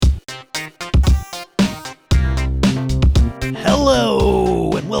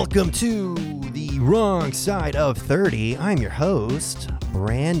Welcome to the Wrong Side of 30. I'm your host,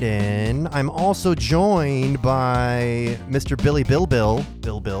 Brandon. I'm also joined by Mr. Billy Bill.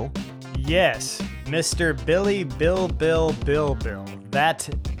 Yes, Mr. Billy Bill. That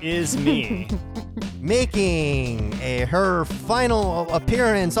is me. Making her final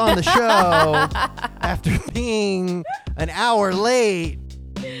appearance on the show after being an hour late.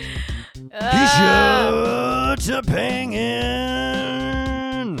 Keisha Topangan.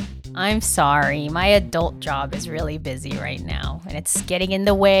 I'm sorry. My adult job is really busy right now, and it's getting in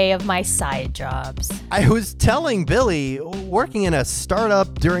the way of my side jobs. I was telling Billy, working in a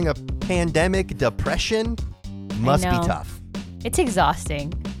startup during a pandemic depression must be tough. It's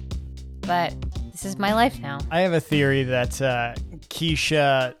exhausting, but this is my life now. I have a theory that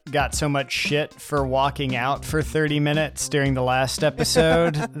Keisha got so much shit for walking out for 30 minutes during the last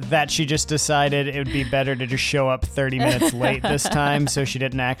episode that she just decided it would be better to just show up 30 minutes late this time so she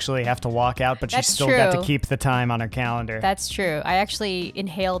didn't actually have to walk out, but she still got to keep the time on her calendar. That's true. I actually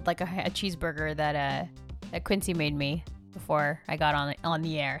inhaled like a cheeseburger that Quincy made me before I got on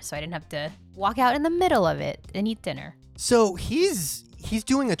the air, so I didn't have to walk out in the middle of it and eat dinner. So he's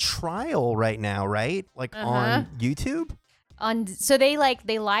doing a trial right now, right? Like on YouTube? So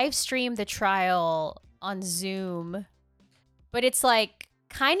they live stream the trial on Zoom, but it's like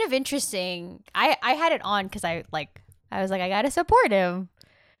kind of interesting. I had it on because I was like, I gotta support him.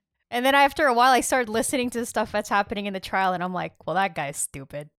 And then after a while I started listening to the stuff that's happening in the trial, and I'm like, well, that guy's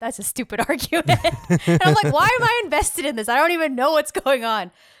stupid. That's a stupid argument. And I'm like, why am I invested in this? I don't even know what's going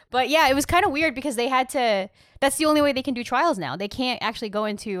on. But yeah, it was kind of weird because that's the only way they can do trials now. They can't actually go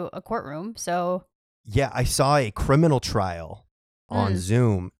into a courtroom, so... Yeah, I saw a criminal trial on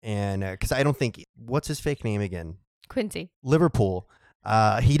Zoom, and because I don't think, what's his fake name again? Quincy. Liverpool.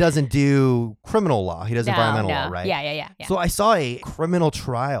 He doesn't do criminal law. He does environmental law, right? Yeah. So I saw a criminal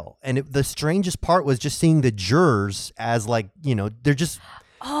trial, and the strangest part was just seeing the jurors as they're just...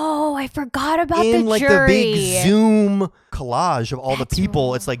 Oh, I forgot about the jury. In like the big Zoom collage of all the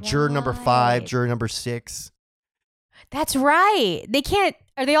people. It's like juror number 5, juror number 6. That's right. They can't...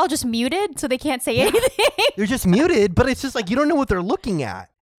 Are they all just muted so they can't say anything? They're just muted, but it's just like you don't know what they're looking at.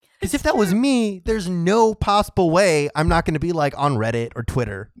 Because if that was me, there's no possible way I'm not going to be like on Reddit or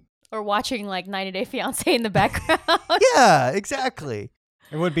Twitter. Or watching like 90 Day Fiancé in the background. Yeah, exactly.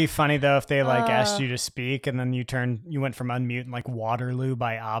 It would be funny though if they asked you to speak and then you went from unmute and like Waterloo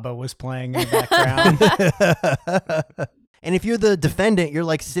by ABBA was playing in the background. And if you're the defendant, you're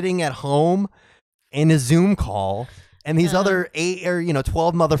like sitting at home in a Zoom call. And these other 8 or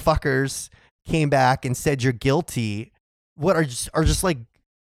 12 motherfuckers came back and said you're guilty. What are just like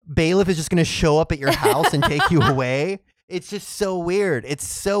bailiff is just going to show up at your house and take you away? It's just so weird. It's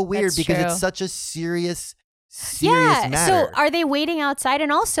so weird. That's because true. It's such a serious matter. So are they waiting outside?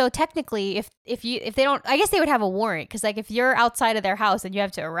 And also technically if they don't, I guess they would have a warrant because like if you're outside of their house and you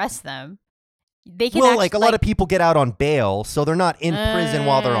have to arrest them, they can. Well, a lot of people get out on bail, so they're not in prison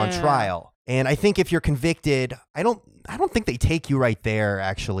while they're on trial. And I think if you're convicted, I don't think they take you right there,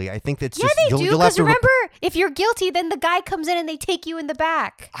 actually. I think that's just... Yeah, they do, because remember, if you're guilty, then the guy comes in and they take you in the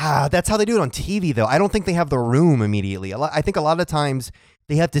back. That's how they do it on TV, though. I don't think they have the room immediately. I think a lot of times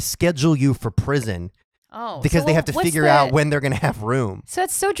they have to schedule you for prison because they have to figure out when they're going to have room. So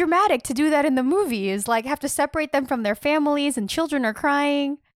it's so dramatic to do that in the movie, is like have to separate them from their families and children are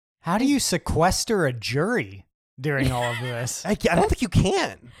crying. How do you sequester a jury during all of this? I don't think you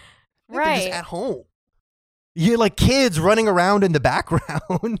can. Right. They're just at home. You're like kids running around in the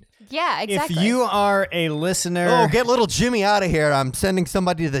background. Yeah, exactly. If you are a listener... Oh, get little Jimmy out of here. I'm sending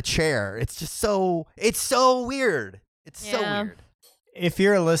somebody to the chair. It's just so... It's so weird. It's so weird. If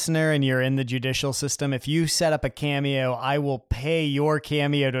you're a listener and you're in the judicial system, if you set up a Cameo, I will pay your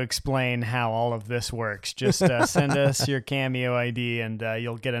Cameo to explain how all of this works. Just send us your Cameo ID and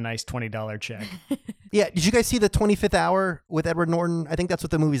you'll get a nice $20 check. Yeah, did you guys see the 25th Hour with Edward Norton? I think that's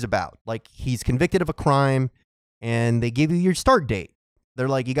what the movie's about. Like, he's convicted of a crime, and they give you your start date. They're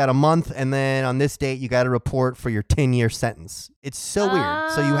like, you got a month, and then on this date, you got to report for your 10-year sentence. It's so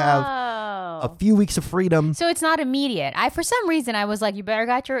weird. So you have a few weeks of freedom. So it's not immediate. For some reason, I was like, you better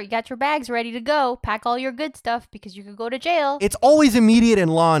got your bags ready to go. Pack all your good stuff because you could go to jail. It's always immediate in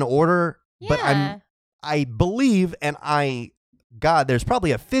Law and Order, but Yeah. I believe, and God, there's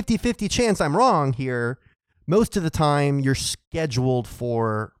probably a 50-50 chance I'm wrong here. Most of the time, you're scheduled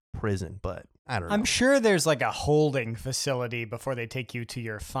for prison, but I don't know. I'm sure there's like a holding facility before they take you to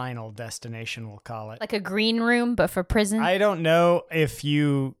your final destination, we'll call it. Like a green room, but for prison? I don't know if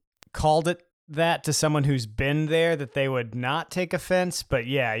you called it that to someone who's been there that they would not take offense, but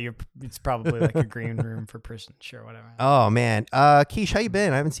yeah, it's probably like a green room for person. Sure, whatever. Oh man, Keish, how you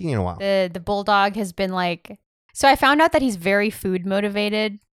been? I haven't seen you in a while. The bulldog has been like. So I found out that he's very food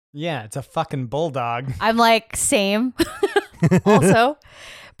motivated. Yeah, it's a fucking bulldog. I'm like, same. Also.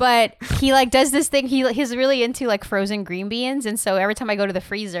 But he like does this thing. He's really into like frozen green beans. And so every time I go to the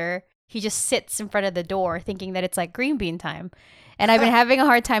freezer, he just sits in front of the door thinking that it's like green bean time. And I've been having a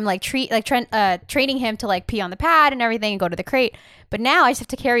hard time like training him to like pee on the pad and everything and go to the crate. But now I just have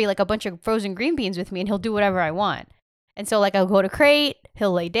to carry like a bunch of frozen green beans with me and he'll do whatever I want. And so like I'll go to crate,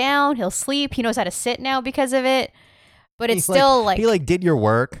 he'll lay down, he'll sleep. He knows how to sit now because of it. But it's still like he did your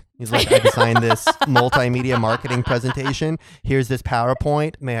work. He's like, I designed this multimedia marketing presentation. Here's this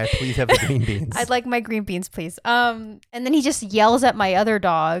PowerPoint. May I please have the green beans? I'd like my green beans, please. And then he just yells at my other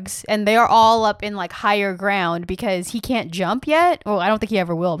dogs, and they are all up in like higher ground because he can't jump yet. Well, I don't think he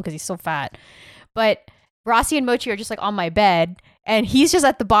ever will because he's so fat. But Rossi and Mochi are just like on my bed, and he's just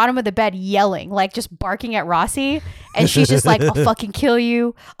at the bottom of the bed yelling, like just barking at Rossi. And she's just like, I'll fucking kill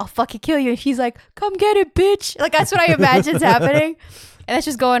you. I'll fucking kill you. And he's like, come get it, bitch. Like that's what I imagine's happening. And that's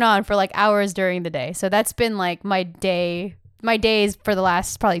just going on for like hours during the day. So that's been like my days for the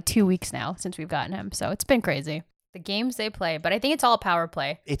last probably 2 weeks now since we've gotten him. So it's been crazy. The games they play, but I think it's all power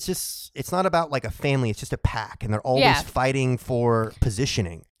play. It's not about like a family. It's just a pack, and they're always fighting for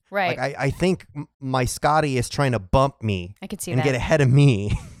positioning. Right. Like I think my Scotty is trying to bump me. I could see and that. get ahead of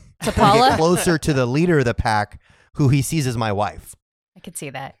me. To Paula? Get closer to the leader of the pack, who he sees as my wife. I could see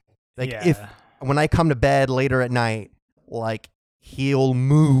that. Like when I come to bed later at night, like he'll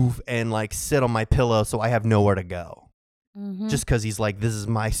move and like sit on my pillow so I have nowhere to go. Mm-hmm. Just because he's like, this is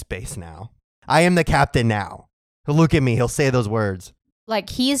my space now. I am the captain now. He'll look at me. He'll say those words.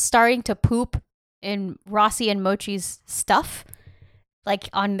 Like he's starting to poop in Rossi and Mochi's stuff. Like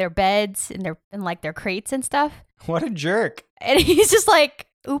on their beds and their crates and stuff. What a jerk. And he's just like,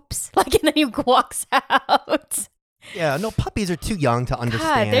 oops. Like, and then he walks out. Yeah, no, puppies are too young to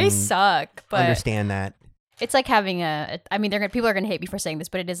understand. God, they suck. But understand that. It's like having people are going to hate me for saying this,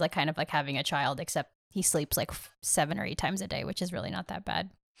 but it is like kind of like having a child, except he sleeps like 7 or 8 times a day, which is really not that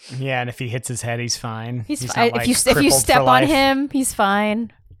bad. Yeah, and if he hits his head, he's fine. He's not, fine. like, If you step on him, he's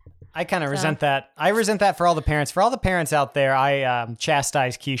fine. I kind of resent that. I resent that for all the parents. For all the parents out there, I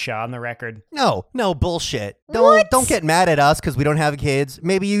chastise Keisha on the record. No, bullshit. What? Don't get mad at us because we don't have kids.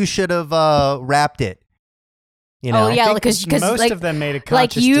 Maybe you should have wrapped it. You know? Oh yeah, I think because most like, of them made a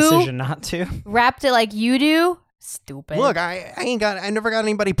conscious decision not to. Wrapped it like you do. Stupid. Look, I never got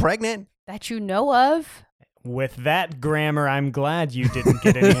anybody pregnant. That you know of. With that grammar, I'm glad you didn't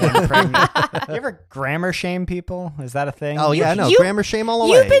get anyone pregnant. You ever grammar shame people? Is that a thing? Oh yeah, no, grammar shame all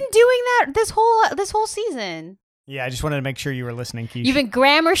the way. You've been doing that this whole season. Yeah, I just wanted to make sure you were listening, Keisha. You've been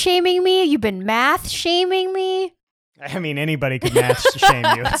grammar shaming me. You've been math shaming me. I mean, anybody could math shame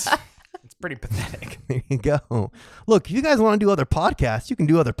you. It's pretty pathetic. There you go. Look, if you guys want to do other podcasts, you can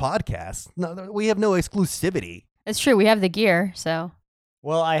do other podcasts. No, we have no exclusivity. It's true. We have the gear, so.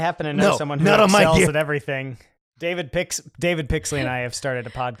 Well, I happen to know someone who excels at everything. David Pixley and I have started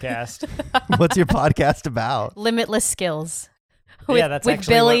a podcast. What's your podcast about? Limitless Skills. That's with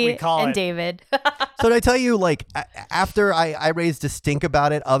actually Billy what we call and it. David. So did I tell you, like, after I raised a stink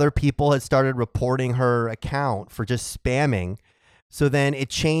about it, other people had started reporting her account for just spamming. So then it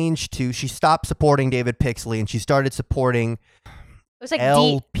changed to, she stopped supporting David Pixley and she started supporting It was like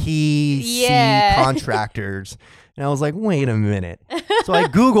LPC contractors. And I was like, wait a minute. So I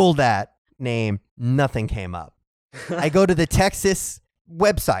Googled that name. Nothing came up. I go to the Texas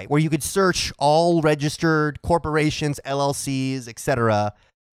website where you could search all registered corporations, LLCs, etc.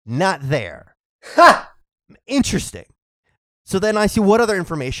 Not there. Interesting. So then I see what other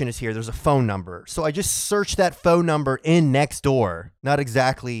information is here. There's a phone number. So I just searched that phone number in Nextdoor. Not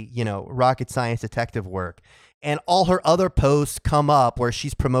exactly, rocket science detective work. And all her other posts come up where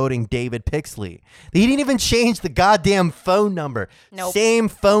she's promoting David Pixley. They didn't even change the goddamn phone number. Nope. Same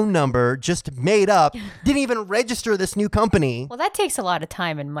phone number, just made up. Didn't even register this new company. Well, that takes a lot of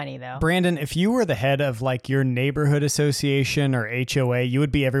time and money, though. Brandon, if you were the head of like your neighborhood association or HOA, you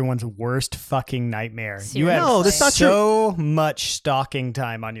would be everyone's worst fucking nightmare. Seriously? You have No, that's not so much stalking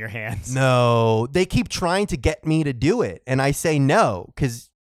time on your hands. No, they keep trying to get me to do it. And I say no, because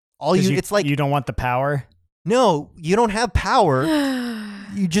it's like, you don't want the power. no, you don't have power.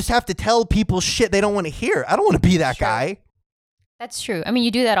 You just have to tell people shit they don't want to hear. I don't want to be that guy. That's true. I mean,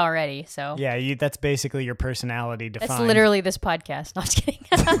 you do that already, so. Yeah, that's basically your personality defined. That's literally this podcast. No, I'm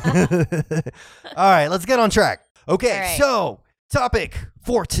just kidding. All right, let's get on track. Okay, All right. so topic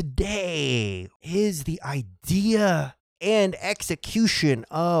for today is the idea and execution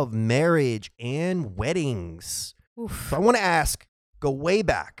of marriage and weddings. Oof. So I want to ask, go way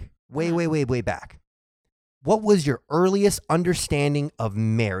back, way back. What was your earliest understanding of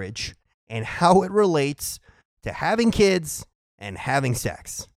marriage and how it relates to having kids and having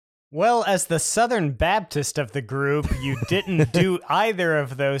sex? Well, as the Southern Baptist of the group, you didn't do either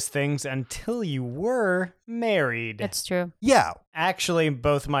of those things until you were married. That's true. Yeah. Actually,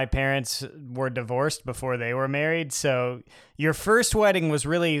 both my parents were divorced before they were married, so your first wedding was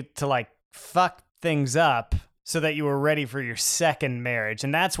really to like fuck things up so that you were ready for your second marriage,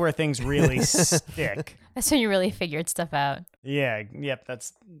 and that's where things really stick. That's when you really figured stuff out. Yeah, yep,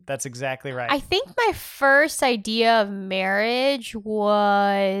 that's exactly right. I think my first idea of marriage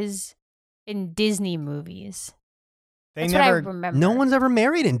was in Disney movies. They That's never, what I remember. No one's ever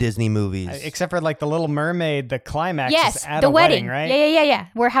married in Disney movies. except for like the Little Mermaid, the climax Yes, is at the a wedding, right? Yeah.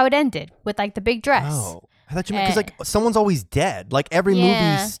 Where how it ended with like the big dress. Oh, I thought you meant because like someone's always dead. Like every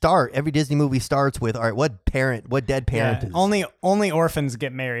every Disney movie starts with, all right, what dead parent Yeah, is? only orphans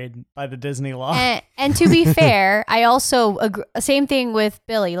get married by the Disney law. And to be fair, I also same thing with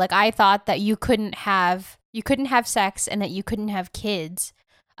Billy. Like I thought that you couldn't have sex and that you couldn't have kids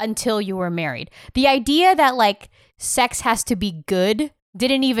until you were married. The idea that like sex has to be good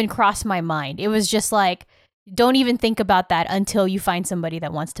didn't even cross my mind. It was just like, don't even think about that until you find somebody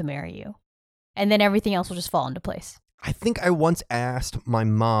that wants to marry you. And then everything else will just fall into place. I think I once asked my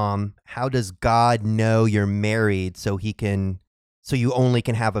mom, how does God know you're married so you only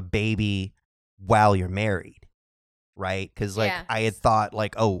can have a baby while you're married? Right? Because like Yeah. I had thought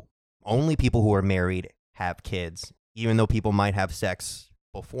like, oh, only people who are married have kids, even though people might have sex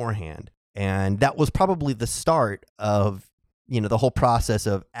beforehand. And that was probably the start of, the whole process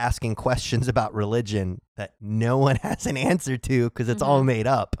of asking questions about religion that no one has an answer to because it's all made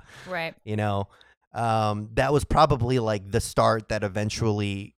up. Right. That was probably like the start that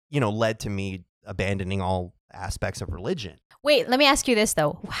eventually, led to me abandoning all aspects of religion. Wait, let me ask you this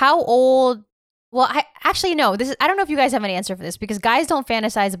though. How old? Well, I actually no. I don't know if you guys have an answer for this because guys don't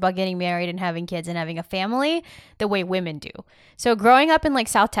fantasize about getting married and having kids and having a family the way women do. So growing up in like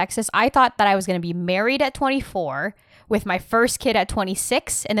South Texas, I thought that I was going to be married at 24 with my first kid at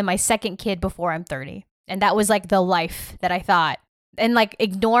 26 and then my second kid before I'm 30. And that was like the life that I thought. And like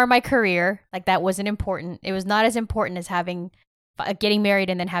ignore my career, like that wasn't important. It was not as important as getting married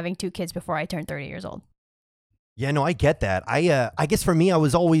and then having 2 kids before I turned 30 years old. Yeah, no, I get that. I guess for me, I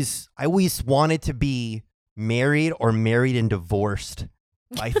always wanted to be married or married and divorced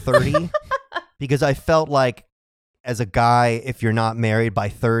by 30 because I felt like as a guy, if you're not married by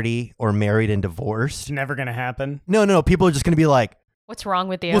 30 or married and divorced, It's never gonna happen. no, people are just going to be like, What's wrong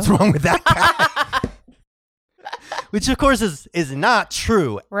with you? what's wrong with that guy? Which of course is not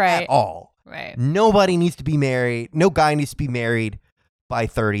true Right. at all. Right. Nobody needs to be married. No guy needs to be married by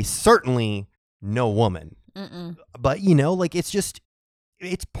 30. Certainly no woman. Mm-mm. But like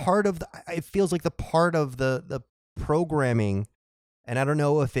it's part of it feels like the part of the programming, and I don't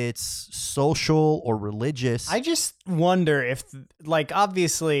know if it's social or religious. I just wonder if, like,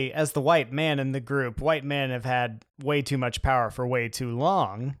 obviously, as the white man in the group, white men have had way too much power for way too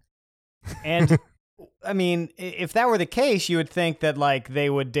long. And, I mean, if that were the case, you would think that, like, they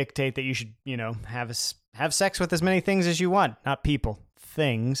would dictate that you should, have sex with as many things as you want. Not people,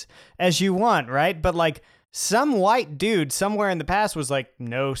 things, as you want, right? But, like, some white dude somewhere in the past was like,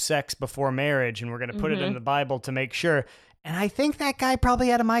 no sex before marriage, and we're going to put it in the Bible to make sure. And I think that guy probably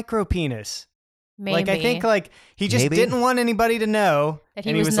had a micro penis. Maybe. Like, I think, like, he just Maybe. didn't want anybody to know. That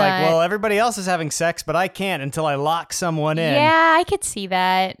he and he was was like, not- well, everybody else is having sex, but I can't until I lock someone in. Yeah, I could see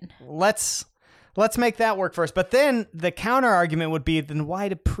that. Let's make that work first. But then the counter argument would be, then why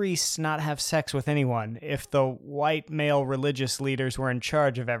do priests not have sex with anyone if the white male religious leaders were in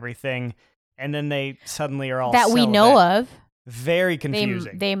charge of everything, and then they suddenly are all That we celibate? know of. Very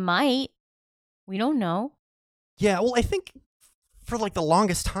confusing. They might. We don't know. Yeah, well, I think for like the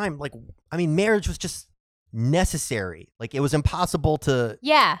longest time, like, I mean, marriage was just necessary. Like, it was impossible to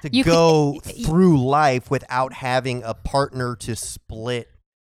Yeah. go through life without having a partner to split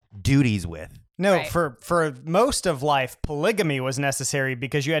duties with. No, Right. for most of life, polygamy was necessary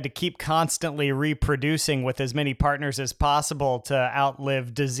because you had to keep constantly reproducing with as many partners as possible to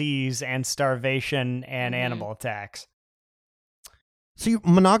outlive disease and starvation and animal attacks. So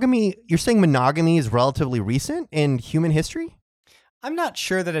you're saying monogamy is relatively recent in human history? I'm not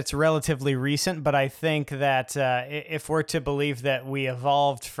sure that it's relatively recent, but I think that if we're to believe that we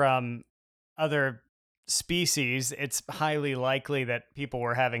evolved from other species, it's highly likely that people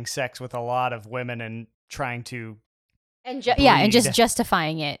were having sex with a lot of women and trying to And and just breed.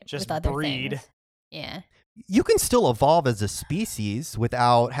 justifying it Just with other breed. things. Yeah. you can still evolve as a species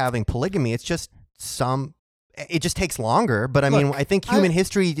without having polygamy. It's just it just takes longer. But I mean, Look, I think human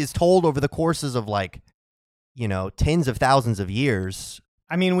history is told over the courses of like, tens of thousands of years.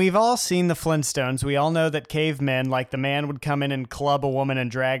 I mean, we've all seen the Flintstones. We all know that cavemen, like the man would come in and club a woman and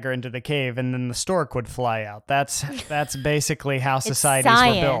drag her into the cave, and then the stork would fly out. That's basically how societies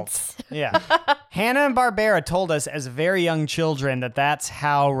were built. Science. Yeah. Hanna-Barbera told us as very young children that that's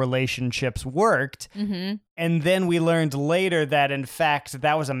how relationships worked. Mm-hmm. And then we learned later that, in fact,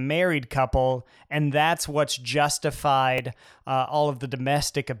 that was a married couple, and that's what's justified all of the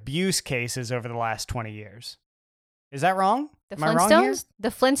domestic abuse cases over the last 20 years. Is that wrong? The Am I wrong here? Flintstones? The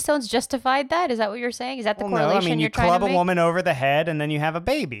Flintstones justified that? Is that what you're saying? Is that the Well, no, correlation I mean, you you're trying club to a make? woman over the head and then you have a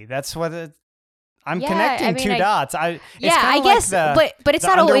baby. That's what I'm Yeah, connecting I mean, two dots. It's Yeah, kinda I like guess, but it's the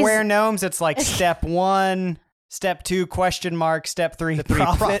not always. underwear gnomes. It's like step 1, step 2, question mark, step 3,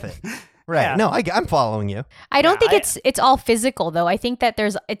 profit. Right. Yeah. No, I'm following you. I don't Yeah, think it's all physical though. I think that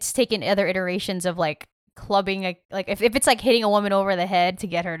it's taken other iterations of like clubbing, like if it's like hitting a woman over the head to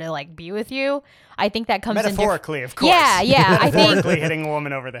get her to like be with you. I think that comes Metaphorically, of course. Yeah, I think Metaphorically hitting a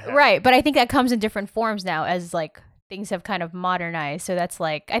woman over the head. right, but I think that comes in different forms now as like things have kind of modernized. So that's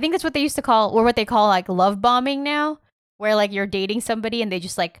like I think that's what they used to call or what they call like love bombing now, where like you're dating somebody and they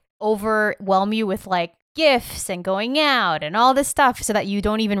just like overwhelm you with like gifts and going out and all this stuff so that you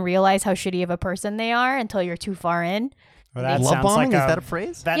don't even realize how shitty of a person they are until you're too far in. Well, that Love sounds bombing, like is that a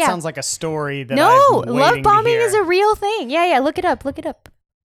phrase? That Yeah. sounds like a story that No, I've been love waiting to bombing hear. is a real thing. Yeah, look it up.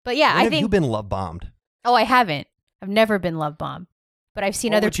 But yeah, When I have think you been love bombed? Oh, I haven't. I've never been love bombed. But I've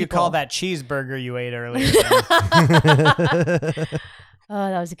seen What other would you people. call that cheeseburger you ate earlier? Oh,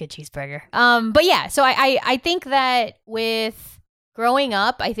 that was a good cheeseburger. But yeah, so I think that with growing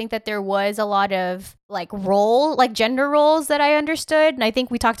up, I think that there was a lot of like gender roles that I understood. And I think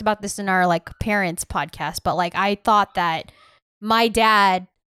we talked about this in our like parents podcast, but like I thought that my dad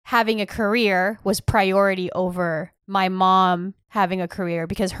having a career was priority over my mom having a career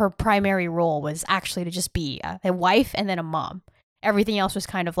because her primary role was actually to just be a wife and then a mom. Everything else was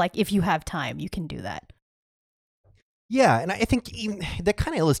kind of like, if you have time, you can do that. Yeah, and I think even, that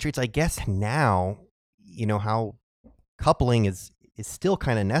kind of illustrates, I guess, now, how coupling is still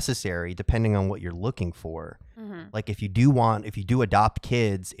kind of necessary depending on what you're looking for. Mm-hmm. Like if you do adopt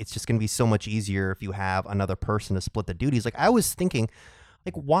kids, it's just going to be so much easier if you have another person to split the duties. Like I was thinking,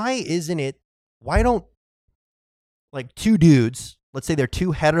 like, why don't like two dudes, let's say they're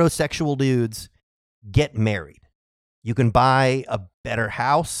two heterosexual dudes, get married? You can buy a better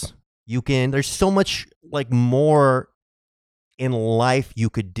house. There's so much like more in life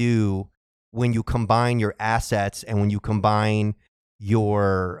you could do when you combine your assets and when you combine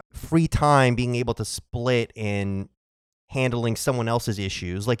your free time being able to split in handling someone else's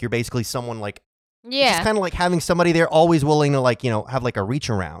issues. Like you're basically someone like, just kind of like having somebody there always willing to like, have like a reach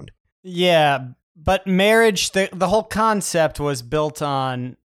around. Yeah, but marriage, the whole concept was built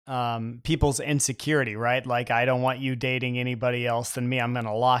on people's insecurity, right? Like, I don't want you dating anybody else than me. I'm going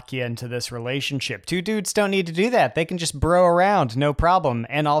to lock you into this relationship. Two dudes don't need to do that. They can just bro around, no problem.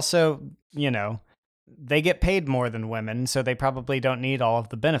 And also, they get paid more than women, so they probably don't need all of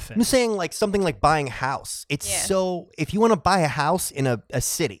the benefits. I'm saying like something like buying a house. If you want to buy a house in a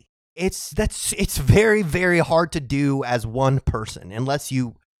city, it's very, very hard to do as one person unless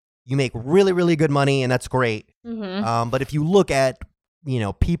you make really, really good money, and that's great. Mm-hmm. But if you look at,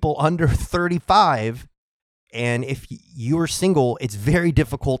 people under 35, and if you're single, it's very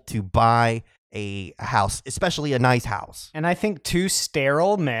difficult to buy a house, especially a nice house. And I think two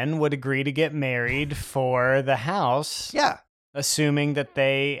sterile men would agree to get married for the house. Yeah. Assuming that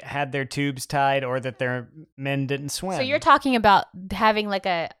they had their tubes tied or that their men didn't swim. So you're talking about having like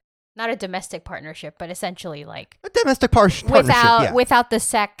not a domestic partnership, but essentially like A domestic partnership, yeah. without the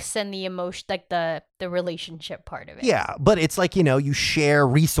sex and the emotion, like the relationship part of it. Yeah, but it's like, you share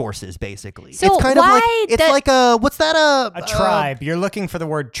resources basically. So it's kind of like, why it's like what's that? A tribe. You're looking for the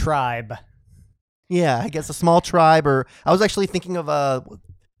word tribe. Yeah, I guess a small tribe, or I was actually thinking of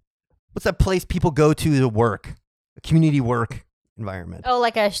what's that place people go to work? A community work environment. Oh,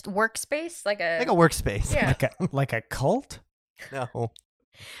 like a workspace, like a workspace. Yeah. Like a cult? No.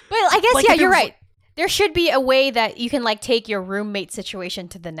 But I guess Like yeah, if it you're was- right. There should be a way that you can like take your roommate situation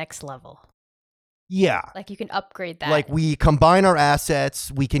to the next level. Yeah. Like you can upgrade that. Like we combine our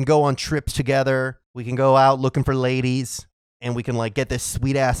assets, we can go on trips together, we can go out looking for ladies, and we can like get this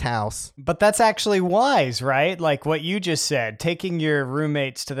sweet ass house. But that's actually wise, right? Like what you just said, taking your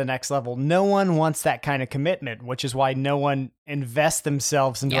roommates to the next level. No one wants that kind of commitment, which is why no one invests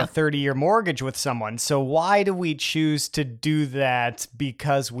themselves into a 30-year mortgage with someone. So why do we choose to do that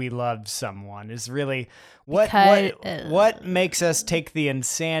because we love someone is really what makes us take the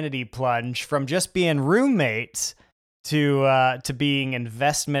insanity plunge from just being roommates to being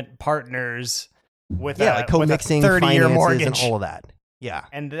investment partners with like co-mixing with a 30-year finances mortgage and all of that. Yeah.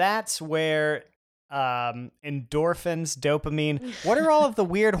 And that's where endorphins, dopamine, what are all of the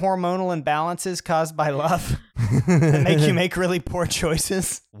weird hormonal imbalances caused by love that make you make really poor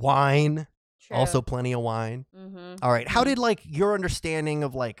choices? Wine. True. Also plenty of wine. Mm-hmm. All right. How did like your understanding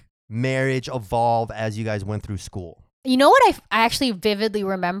of like marriage evolve as you guys went through school? You know what I actually vividly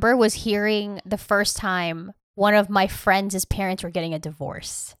remember was hearing the first time one of my friends' parents were getting a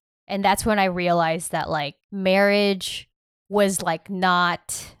divorce. And that's when I realized that like marriage was like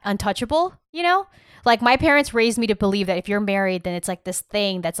not untouchable, you know? Like my parents raised me to believe that if you're married, then it's like this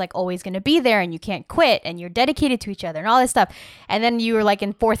thing that's like always going to be there and you can't quit and you're dedicated to each other and all this stuff. And then you were like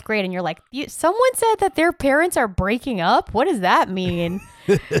in 4th grade and you're like, someone said that their parents are breaking up? What does that mean?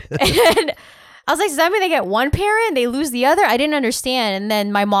 And I was like, does that mean they get one parent, they lose the other? I didn't understand. And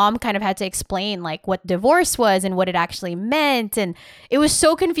then my mom kind of had to explain like what divorce was and what it actually meant. And it was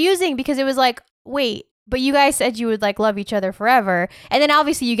so confusing because it was like, wait, but you guys said you would like love each other forever. And then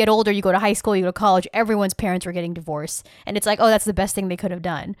obviously you get older, you go to high school, you go to college, everyone's parents were getting divorced. And it's like, oh, that's the best thing they could have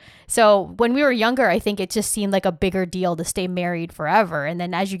done. So when we were younger, I think it just seemed like a bigger deal to stay married forever. And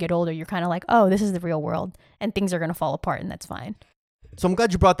then as you get older, you're kind of like, oh, this is the real world and things are going to fall apart and that's fine. So I'm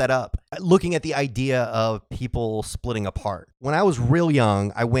glad you brought that up. Looking at the idea of people splitting apart. When I was real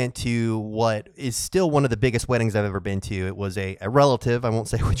young, I went to what is still one of the biggest weddings I've ever been to. It was a relative, I won't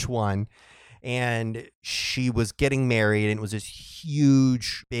say which one, and she was getting married, and it was this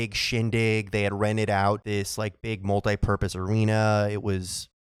huge, big shindig. They had rented out this like big multi-purpose arena. It was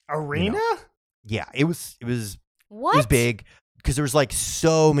arena. Yeah, it was. What? It was big. Because there was like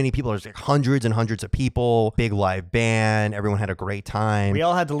so many people. There's like hundreds and hundreds of people, big live band. Everyone had a great time. We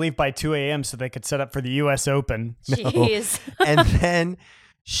all had to leave by 2 a.m. so they could set up for the U.S. Open. Jeez. And then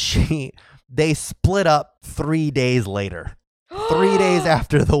they split up 3 days later. 3 days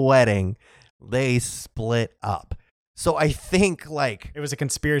after the wedding, they split up. So I think like it was a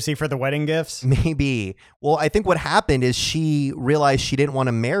conspiracy for the wedding gifts. Maybe. Well, I think what happened is she realized she didn't want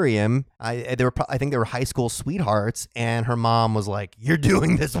to marry him. I think they were high school sweethearts, and her mom was like, "You're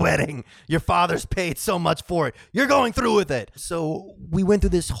doing this wedding. Your father's paid so much for it. You're going through with it." So we went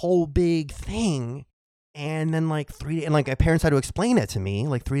through this whole big thing, and then like my parents had to explain it to me.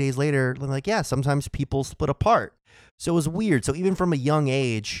 Like 3 days later, like, yeah, sometimes people split apart. So it was weird. So even from a young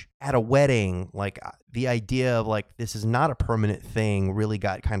age at a wedding, like the idea of like this is not a permanent thing really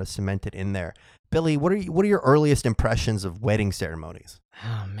got kind of cemented in there. Billy, what are your earliest impressions of wedding ceremonies?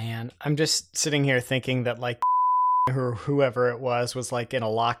 Oh man, I'm just sitting here thinking that like or whoever it was like in a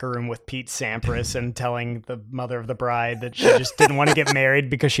locker room with Pete Sampras and telling the mother of the bride that she just didn't want to get married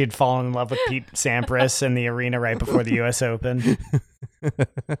because she had fallen in love with Pete Sampras in the arena right before the U.S. Open.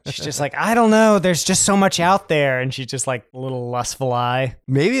 She's just like, I don't know. There's just so much out there. And she's just like a little lustful eye.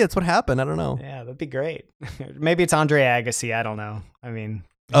 Maybe that's what happened. I don't know. Yeah, that'd be great. Maybe it's Andre Agassi. I don't know. I mean,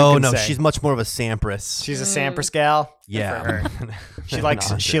 oh no, she's much more of a Sampras. She's a Sampras gal. Yeah.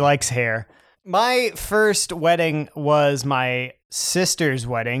 She likes hair. My first wedding was my sister's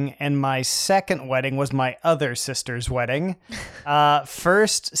wedding, and my second wedding was my other sister's wedding.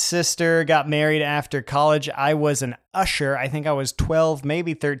 First sister got married after college. I was an usher. I think I was 12,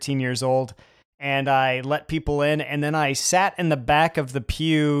 maybe 13 years old, and I let people in, and then I sat in the back of the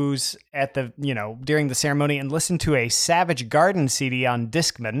pews at the, during the ceremony and listened to a Savage Garden CD on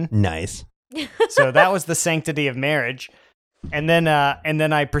Discman. Nice. So that was the sanctity of marriage. And then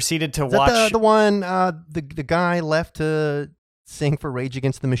I proceeded to watch the one the guy left to sing for Rage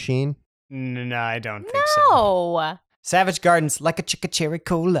Against the Machine. No, I don't think so. No. Savage Gardens, like a chicka cherry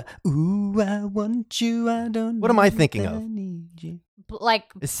cola. Ooh, I want you. I don't. What am I thinking of? Like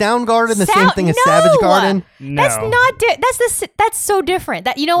is Soundgarden the same thing as Savage Garden? No, that's not. That's so different.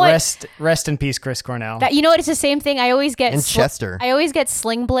 That you know what? Rest in peace, Chris Cornell. That you know what? It's the same thing. I always get and Chester. I always get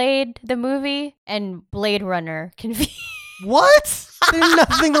Sling Blade the movie and Blade Runner confused. What? They're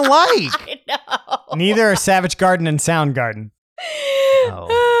nothing alike. I know. Neither are Savage Garden and Soundgarden.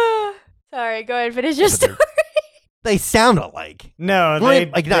 Oh. Sorry, go ahead, finish your story. They sound alike. No,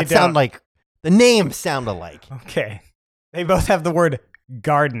 sound like the names sound alike. Okay, they both have the word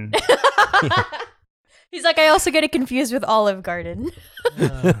garden. He's like, I also get it confused with Olive Garden.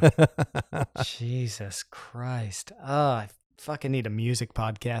 Jesus Christ! Oh, I fucking need a music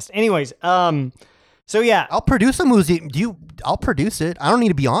podcast. Anyways, so yeah, I'll produce a movie. I'll produce it. I don't need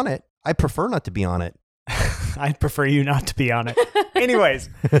to be on it. I prefer not to be on it. I'd prefer you not to be on it. Anyways,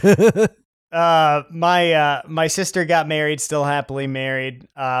 my sister got married, still happily married.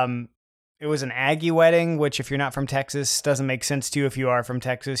 It was an Aggie wedding, which if you're not from Texas, doesn't make sense to you. If you are from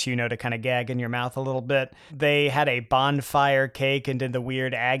Texas, you know to kind of gag in your mouth a little bit. They had a bonfire cake and did the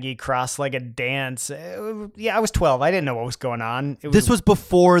weird Aggie cross-legged dance. I was 12. I didn't know what was going on. This was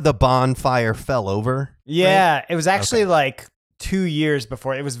before the bonfire fell over. Yeah, right? It was actually like 2 years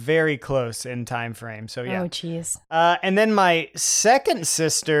before. It was very close in time frame. So yeah. Oh, jeez. And then my second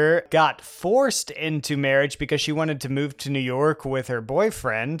sister got forced into marriage because she wanted to move to New York with her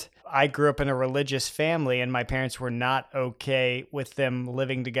boyfriend. I grew up in a religious family, and my parents were not okay with them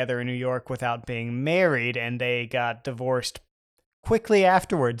living together in New York without being married, and they got divorced quickly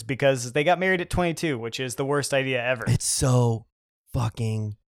afterwards because they got married at 22, which is the worst idea ever. It's so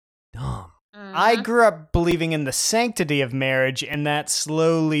fucking dumb. I grew up believing in the sanctity of marriage, and that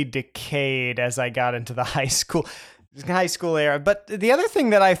slowly decayed as I got into the high school era. But the other thing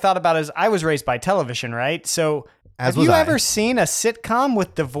that I thought about is I was raised by television, right? So have you ever seen a sitcom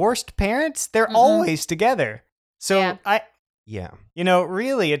with divorced parents? They're always together. So Yeah.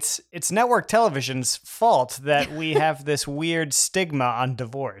 Really, it's network television's fault that we have this weird stigma on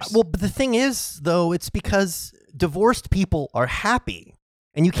divorce. Well, but the thing is, though, it's because divorced people are happy.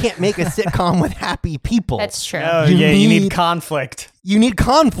 And you can't make a sitcom with happy people. That's true. Oh, you need conflict. You need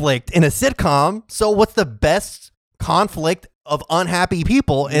conflict in a sitcom. So what's the best conflict of unhappy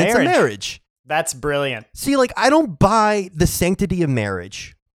people? And it's a marriage. That's brilliant. See, like, I don't buy the sanctity of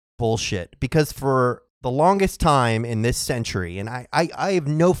marriage bullshit because for the longest time in this century, and I have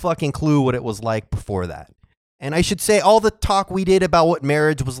no fucking clue what it was like before that. And I should say all the talk we did about what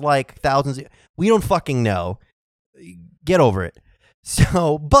marriage was like we don't fucking know. Get over it.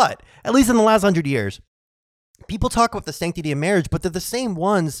 So, but at least in the last 100 years, people talk about the sanctity of marriage, but they're the same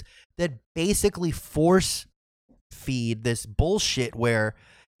ones that basically force feed this bullshit where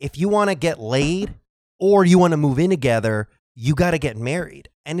if you want to get laid or you want to move in together, you got to get married.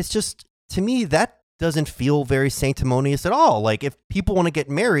 And it's just, to me, that doesn't feel very sanctimonious at all. Like, if people want to get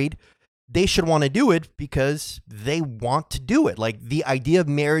married, they should want to do it because they want to do it. Like, the idea of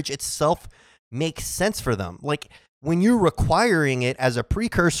marriage itself makes sense for them. Like, when you're requiring it as a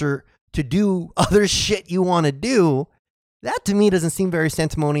precursor to do other shit you want to do, that to me doesn't seem very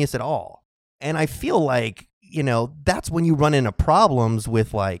sanctimonious at all. And I feel like, that's when you run into problems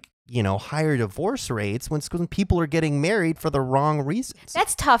with higher divorce rates when people are getting married for the wrong reasons.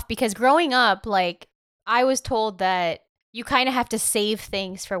 That's tough because growing up, I was told that you kind of have to save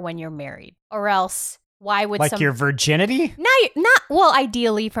things for when you're married or else why would your virginity? Well,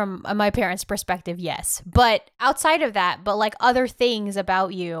 ideally from my parents' perspective, yes. But outside of that, other things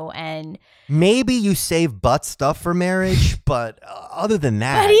about you and maybe you save butt stuff for marriage, but other than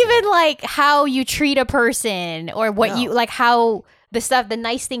that. But even how you treat a person or what you how the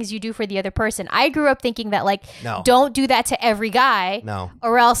nice things you do for the other person. I grew up thinking that don't do that to every guy. No.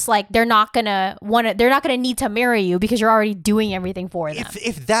 Or else they're not gonna need to marry you because you're already doing everything for them.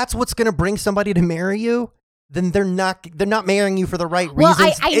 If that's what's gonna bring somebody to marry you, then they're not marrying you for the right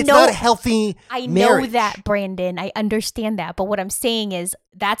reasons. It's not a healthy I marriage. know that, Brandon. I understand that. But what I'm saying is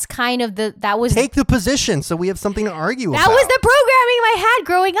that's kind of take the position so we have something to argue about. That was the programming I had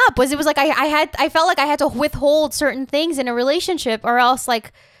growing up. It was I felt like I had to withhold certain things in a relationship or else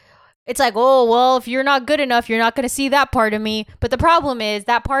it's oh, well, if you're not good enough, you're not going to see that part of me. But the problem is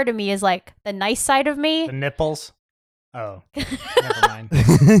that part of me is the nice side of me. The nipples? Oh, never mind.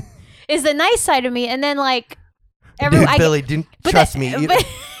 Is the nice side of me. And then Billy, trust me.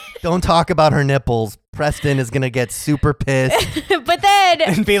 Don't talk about her nipples. Preston is gonna get super pissed. But then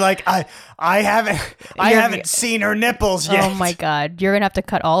and be like, I haven't seen her nipples yet. Oh my god, you're gonna have to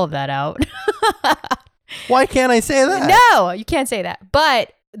cut all of that out. Why can't I say that? No, you can't say that.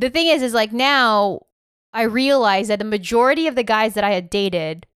 But the thing is now I realize that the majority of the guys that I had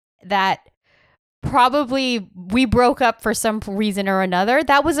dated that probably we broke up for some reason or another,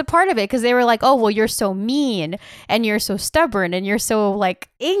 that was a part of it because they were oh, well, you're so mean and you're so stubborn and you're so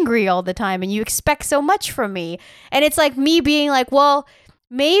angry all the time and you expect so much from me. And it's me being well,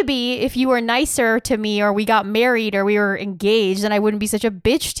 maybe if you were nicer to me or we got married or we were engaged, then I wouldn't be such a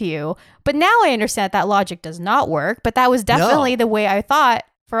bitch to you. But now I understand that logic does not work, but that was definitely the way I thought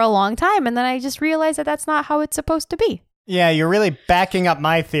for a long time. And then I just realized that that's not how it's supposed to be. Yeah, you're really backing up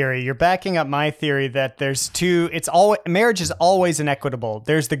my theory. You're backing up my theory that marriage is always inequitable.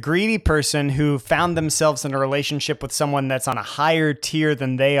 There's the greedy person who found themselves in a relationship with someone that's on a higher tier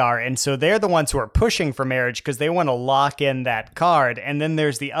than they are. And so they're the ones who are pushing for marriage because they want to lock in that card. And then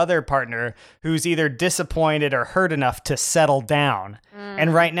there's the other partner who's either disappointed or hurt enough to settle down.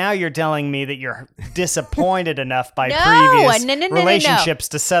 And right now you're telling me that you're disappointed enough by previous relationships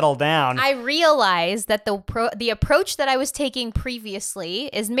to settle down. I realize that the approach that I was taking previously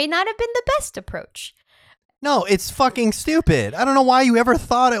may not have been the best approach. No, it's fucking stupid. I don't know why you ever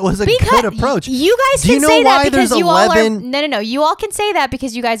thought it was a good approach. You guys can say that because you all are... No. You all can say that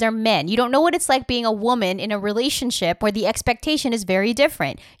because you guys are men. You don't know what it's like being a woman in a relationship where the expectation is very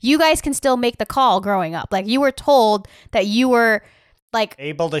different. You guys can still make the call growing up. Like, you were told that you were... like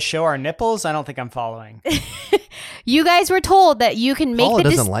able to show our nipples? I don't think I'm following. You guys were told that you can make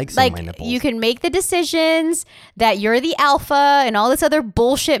you can make the decisions, that you're the alpha and all this other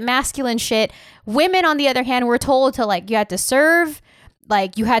bullshit masculine shit. Women, on the other hand, were told to you had to serve,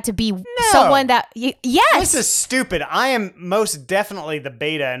 you had to be someone that yes. This is stupid. I am most definitely the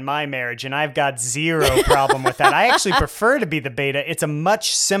beta in my marriage, and I've got zero problem with that. I actually prefer to be the beta. It's a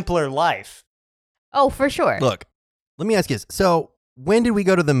much simpler life. Oh, for sure. Look, let me ask you this. So, when did we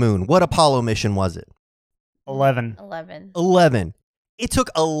go to the moon? What Apollo mission was it? 11. 11. It took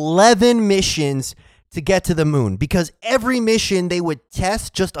 11 missions to get to the moon because every mission they would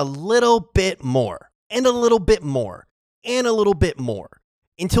test just a little bit more and a little bit more and a little bit more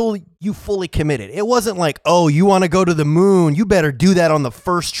until you fully committed. It wasn't like, oh, you want to go to the moon, you better do that on the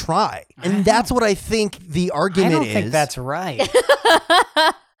first try. And that's what I think the argument is. I don't think that's right.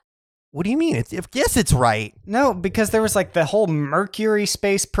 What do you mean? Yes, it's right. No, because there was the whole Mercury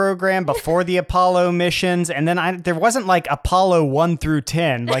space program before the Apollo missions, and then there wasn't Apollo 1 through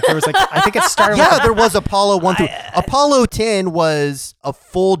 10. There was I think it started. Yeah, there was Apollo 1 through. Apollo 10 was a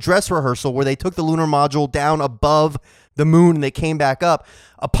full dress rehearsal where they took the lunar module down above the moon and they came back up.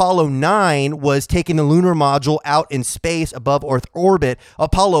 Apollo 9 was taking the lunar module out in space above Earth orbit.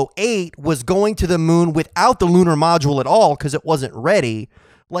 Apollo 8 was going to the moon without the lunar module at all because it wasn't ready.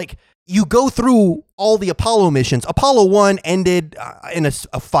 You go through all the Apollo missions. Apollo 1 ended in a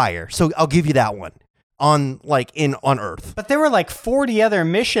fire, so I'll give you that one on Earth. But there were 40 other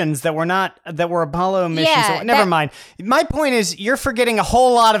missions that were Apollo missions. Yeah, never mind. My point is, you're forgetting a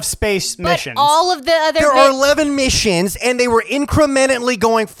whole lot of space missions. All of the other there are 11 missions, and they were incrementally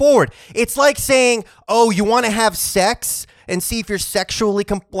going forward. It's like saying, oh, you want to have sex and see if you're sexually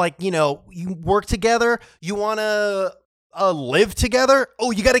you work together. You want to live together?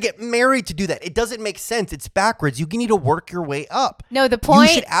 Oh, you got to get married to do that. It doesn't make sense. It's backwards. You need to work your way up. No, the point...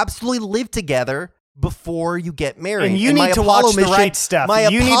 You should absolutely live together before you get married. And you need to watch the right stuff. My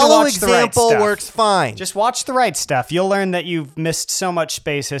Apollo example works fine. Just watch the right stuff. You'll learn that you've missed so much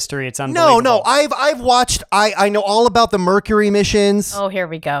space history. It's unbelievable. No. I've watched... I know all about the Mercury missions. Oh, here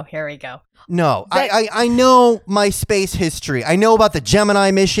we go. No, I know my space history. I know about the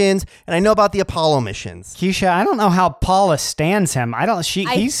Gemini missions, and I know about the Apollo missions. Keisha, I don't know how Paula stands him.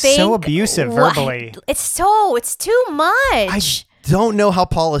 He's so abusive verbally. It's too much. I don't know how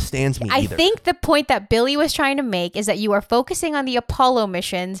Paula stands me either. I think the point that Billy was trying to make is that you are focusing on the Apollo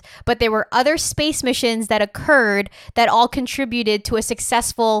missions, but there were other space missions that occurred that all contributed to a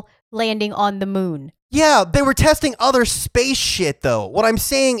successful landing on the moon. Yeah, they were testing other space shit, though. What I'm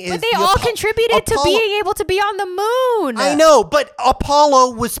saying is... But they all contributed to being able to be on the moon. I know, but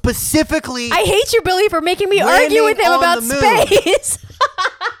Apollo was specifically... I hate you, Billy, for making me argue with him about space.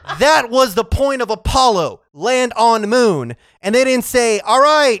 That was the point of Apollo. Land on the moon. And they didn't say, all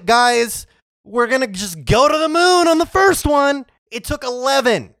right, guys, we're going to just go to the moon on the first one. It took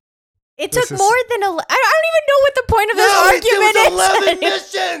 11. It took more than 11. I don't even know what the point of this argument is. It was 11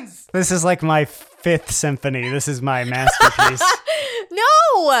 missions. This is like my Fifth Symphony. This is my masterpiece.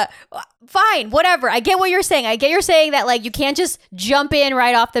 No, fine, whatever. I get what you're saying. I get you're saying that you can't just jump in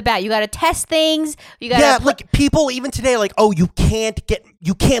right off the bat. You got to test things. You got people even today you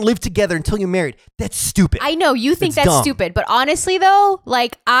can't live together until you're married. That's stupid. I know you think that's dumb. Stupid, but honestly though,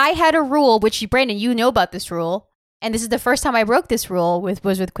 I had a rule, which Brandon, you know about this rule. And this is the first time I broke this rule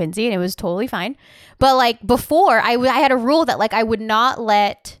was with Quincy, and it was totally fine. But before, I had a rule that I would not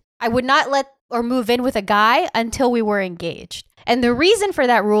let or move in with a guy until we were engaged. And the reason for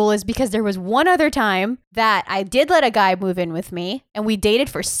that rule is because there was one other time that I did let a guy move in with me, and we dated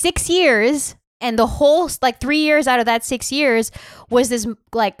for 6 years. And the whole 3 years out of that 6 years was this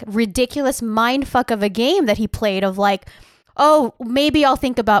ridiculous mindfuck of a game that he played of oh, maybe I'll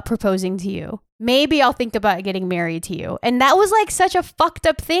think about proposing to you. Maybe I'll think about getting married to you. And that was such a fucked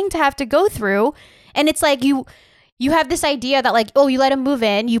up thing to have to go through. And it's you you have this idea that like, oh, you let him move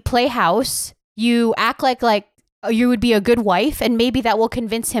in, you play house, you act like you would be a good wife, and maybe that will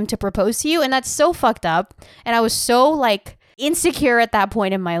convince him to propose to you. And that's so fucked up. And I was so like insecure at that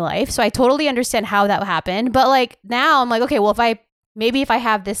point in my life. So I totally understand how that happened. But like now I'm like, okay, well, if I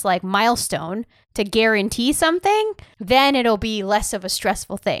have this like milestone to guarantee something, then it'll be less of a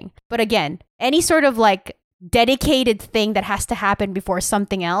stressful thing. But again, any sort of like dedicated thing that has to happen before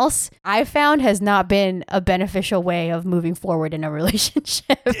something else, I've found has not been a beneficial way of moving forward in a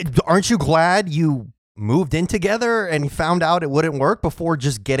relationship. Aren't you glad you moved in together and found out it wouldn't work before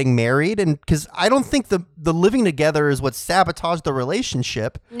just getting married? And because I don't think the living together is what sabotaged the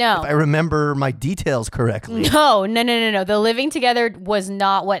relationship. No. If I remember my details correctly. No. The living together was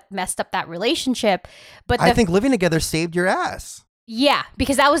not what messed up that relationship. But I think living together saved your ass. yeah,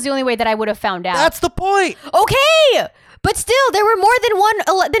 because that was the only way that I would have found out. That's the point. Okay, but still, there were more than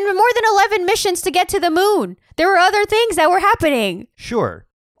 11 missions to get to the moon. There were other things that were happening. Sure.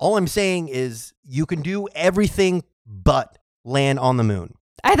 All I'm saying is you can do everything but land on the moon.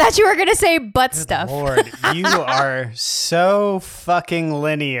 I thought you were gonna say butt stuff. Lord, you are so fucking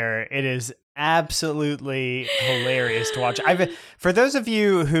linear. It is absolutely hilarious to watch. For those of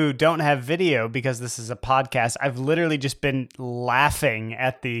you who don't have video, because this is a podcast, I've literally just been laughing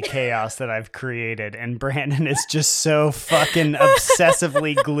at the chaos that I've created, and Brandon is just so fucking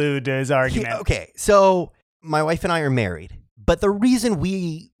obsessively glued to his argument. Okay, so my wife and I are married, but the reason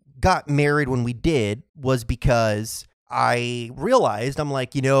we got married when we did was because I realized, I'm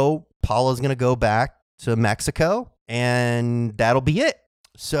like, Paula's going to go back to Mexico and that'll be it.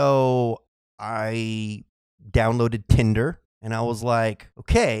 So I downloaded Tinder and I was like,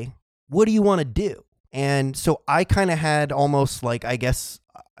 okay, what do you want to do? And so I kind of had almost like, I guess,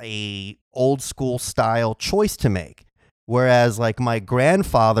 a old school style choice to make. Whereas like my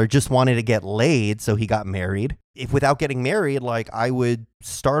grandfather just wanted to get laid, so he got married. If without getting married, like I would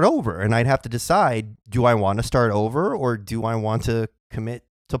start over and I'd have to decide, do I want to start over or do I want to commit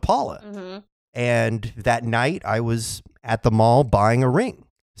to Paula? Mm-hmm. And that night I was at the mall buying a ring.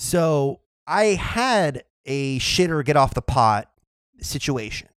 So I had a shitter get off the pot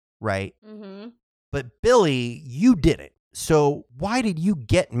situation, right? Mm-hmm. But Billy, you didn't. So why did you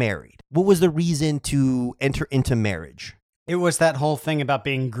get married? What was the reason to enter into marriage? It was that whole thing about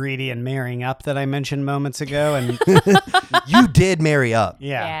being greedy and marrying up that I mentioned moments ago. And You did marry up.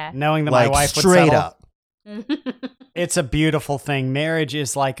 yeah, knowing that Like my wife would straight settle. up. It's a beautiful thing. Marriage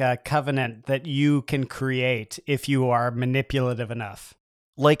is like a covenant that you can create if you are manipulative enough.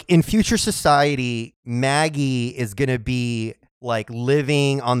 Like in future society, Maggie is going to be like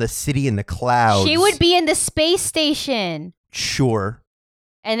living on the city in the clouds. She would be in the space station. Sure.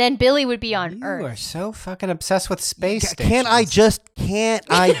 And then Billy would be on You Earth. are so fucking obsessed with space stations. Can't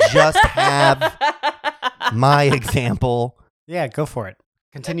I just have my example? Yeah, go for it.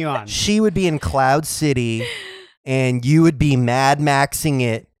 Continue on. She would be in Cloud City and you would be Mad Maxing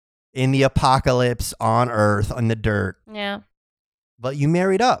it in the apocalypse on Earth on the dirt. Yeah. But you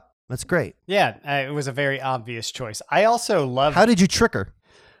married up. That's great. Yeah, it was a very obvious choice. I also love How did you trick her?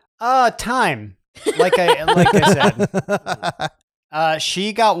 time. Like I said.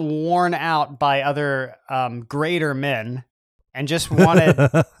 She got worn out by other greater men and just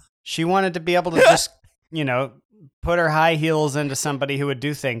she wanted to be able to just, put her high heels into somebody who would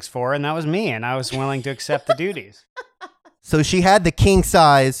do things for her, and that was me, and I was willing to accept the duties. So she had the king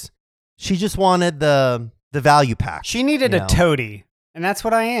size. She just wanted the value pack. She needed You a know. toady, and that's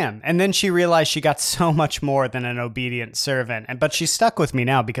what I am. And then she realized she got so much more than an obedient servant, but she's stuck with me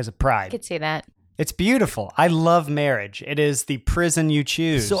now because of I pride. could see that. It's beautiful. I love marriage. It is the prison you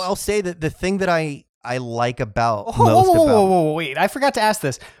choose. So I'll say that the thing that I like about Whoa, most about whoa, wait. I forgot to ask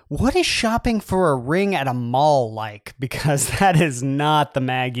this. What is shopping for a ring at a mall like? Because that is not the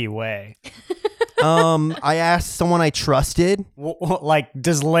Maggie way. I asked someone I trusted. Like,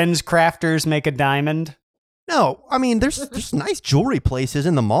 does Lens Crafters make a diamond? No, I mean there's nice jewelry places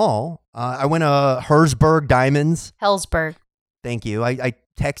in the mall. I went to Herzberg Diamonds. Hellsberg. Thank you. I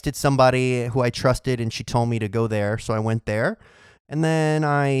texted somebody who I trusted and she told me to go there, so I went there. And then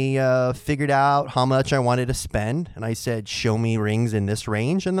I figured out how much I wanted to spend, and I said, show me rings in this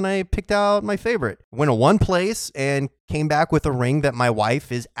range, and then I picked out my favorite. Went to one place and came back with a ring that my wife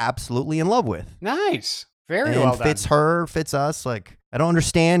is absolutely in love with. Nice. Very and well done. fits her, fits us. Like, I don't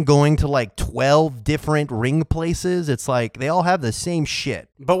understand going to like 12 different ring places. It's like they all have the same shit.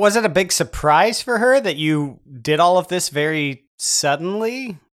 But was it a big surprise for her that you did all of this very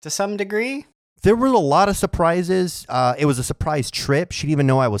suddenly to some degree? There were a lot of surprises. It was a surprise trip. She didn't even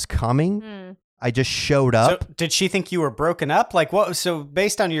know I was coming. I just showed up. So did she think you were broken up? Like what? So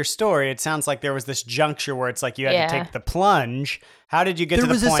based on your story, it sounds like there was this juncture where it's like you had to take the plunge. How did you get to the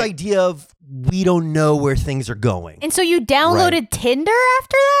point? There was this idea of we don't know where things are going. And so you downloaded Tinder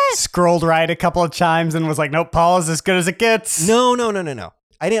after that? Scrolled right a couple of times and was like, nope, Paul is as good as it gets. No.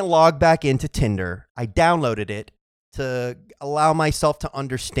 I didn't log back into Tinder. I downloaded it to allow myself to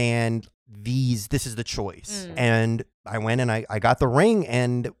understand this is the choice. And I went and I got the ring,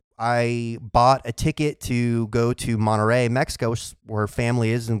 and I bought a ticket to go to Monterrey, Mexico, where her family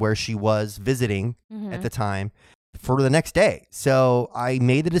is and where she was visiting at the time, for the next day. So I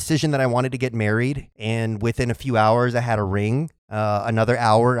made the decision that I wanted to get married, and within a few hours I had a ring. Another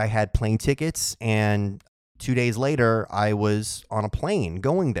hour I had plane tickets, and 2 days later I was on a plane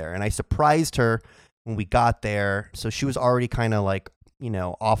going there, and I surprised her when we got there. So she was already kind of like,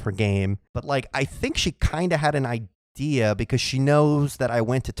 off her game, but like I think she kind of had an idea because she knows that I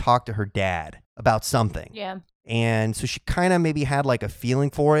went to talk to her dad about something. Yeah. And so she kind of maybe had like a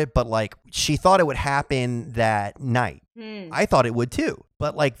feeling for it, but like she thought it would happen that night. I thought it would too.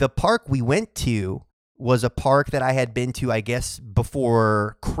 But like the park we went to was a park that I had been to, I guess,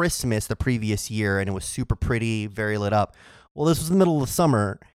 before Christmas the previous year, and it was super pretty, very lit up. Well, this was the middle of the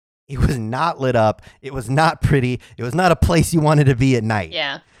summer. It was not lit up. It was not pretty. It was not a place you wanted to be at night.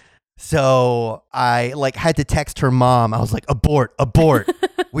 Yeah. So I like had to text her mom. I was like, abort.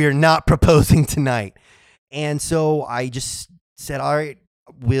 We are not proposing tonight. And so I just said, all right,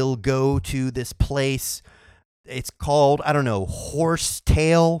 we'll go to this place. It's called, I don't know,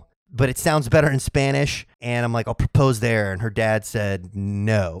 Horsetail, but it sounds better in Spanish. And I'm like, I'll propose there. And her dad said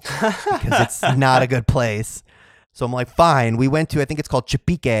no, because it's not a good place. So I'm like, fine. We went to, I think it's called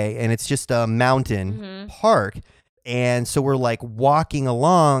Chipique, and it's just a mountain park. And so we're like walking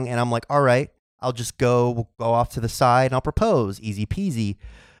along, and I'm like, all right, we'll go off to the side and I'll propose. Easy peasy.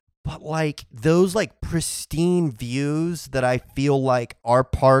 But like those like pristine views that I feel like our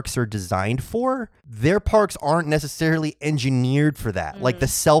parks are designed for, their parks aren't necessarily engineered for that, like the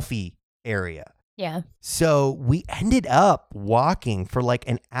selfie area. Yeah. So we ended up walking for like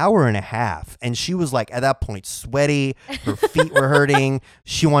an hour and a half, and she was like at that point sweaty, her feet were hurting,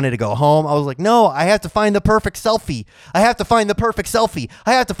 she wanted to go home. I was like, no, I have to find the perfect selfie.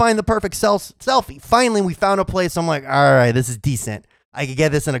 Finally, we found a place. I'm like, all right, this is decent. I could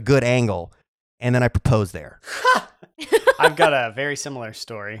get this in a good angle. And then I proposed there. I've got a very similar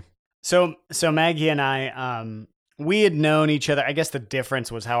story. So Maggie and I, we had known each other. I guess the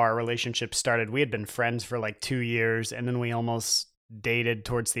difference was how our relationship started. We had been friends for like 2 years, and then we almost dated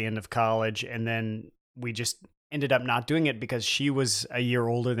towards the end of college. And then we just ended up not doing it because she was a year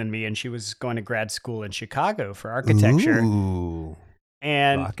older than me, and she was going to grad school in Chicago for architecture. Ooh,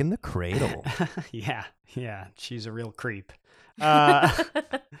 and rocking the cradle. yeah, she's a real creep.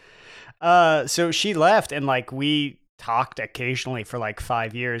 So she left, and like we talked occasionally for like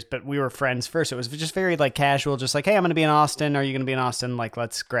 5 years, but we were friends first. It was just very like casual, just like, hey, I'm going to be in Austin. Are you going to be in Austin? Like,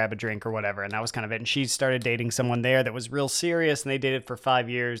 let's grab a drink or whatever. And that was kind of it. And she started dating someone there that was real serious, and they dated for 5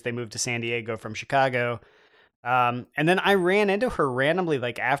 years. They moved to San Diego from Chicago. And then I ran into her randomly,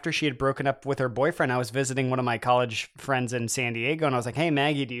 like after she had broken up with her boyfriend. I was visiting one of my college friends in San Diego, and I was like, hey,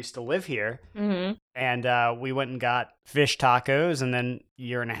 Maggie, do you still live here? Mm-hmm. And we went and got fish tacos, and then a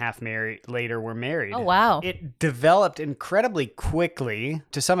year and a half later, we're married. Oh, wow. It developed incredibly quickly.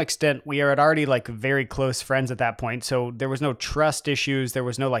 To some extent, we are already like very close friends at that point. So there was no trust issues. There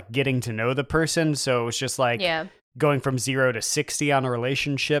was no like getting to know the person. So it was just like going from 0 to 60 on a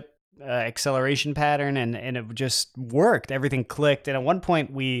relationship acceleration pattern, and it just worked. Everything clicked. And at one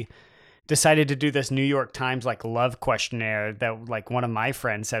point we decided to do this New York Times like love questionnaire that like one of my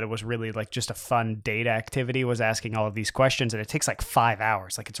friends said it was really like just a fun date activity, was asking all of these questions, and it takes like 5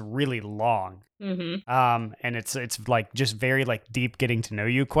 hours. Like it's really long. And it's like just very like deep getting to know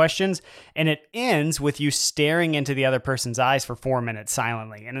you questions, and it ends with you staring into the other person's eyes for 4 minutes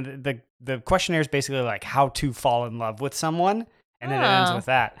silently. And the questionnaire is basically like how to fall in love with someone. And then it ends with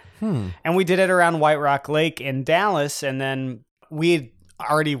that. And we did it around White Rock Lake in Dallas. And then we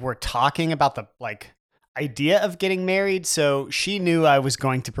already were talking about the like idea of getting married. So she knew I was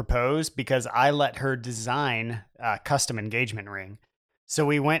going to propose because I let her design a custom engagement ring. So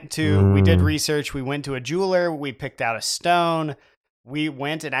we did research. We went to a jeweler. We picked out a stone. We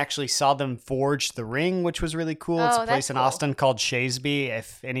went and actually saw them forge the ring, which was really cool. It's a place in Austin called Shasby.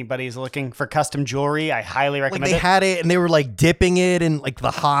 If anybody's looking for custom jewelry, I highly recommend it. Like they had it, and they were like dipping it in like the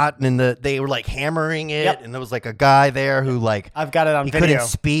hot, and they were like hammering it, and there was like a guy there who like I've got it on video. He couldn't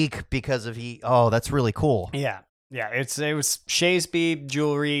speak because of that's really cool. Yeah. It was Shasby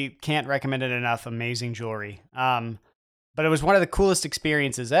jewelry. Can't recommend it enough. Amazing jewelry. But But it was one of the coolest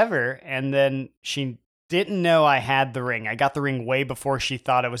experiences ever. And then she didn't know I had the ring. I got the ring way before she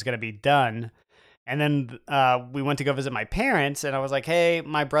thought it was going to be done. And then we went to go visit my parents, and I was like, hey,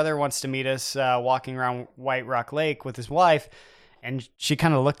 my brother wants to meet us walking around White Rock Lake with his wife. And she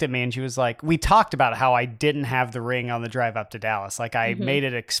kind of looked at me and she was like, we talked about how I didn't have the ring on the drive up to Dallas. Like I made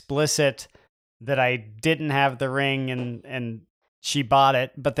it explicit that I didn't have the ring and she bought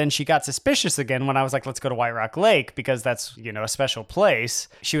it. But then she got suspicious again when I was like, let's go to White Rock Lake because that's, a special place.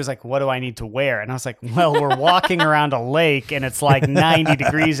 She was like, what do I need to wear? And I was like, well, we're walking around a lake and it's like 90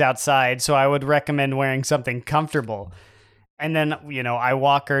 degrees outside. So I would recommend wearing something comfortable. And then, I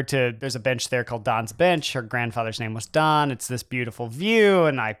walk her to, there's a bench there called Don's Bench. Her grandfather's name was Don. It's this beautiful view.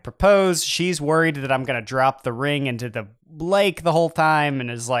 And I propose. She's worried that I'm going to drop the ring into the lake the whole time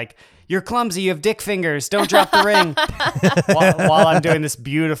and is like, you're clumsy. You have dick fingers. Don't drop the ring while I'm doing this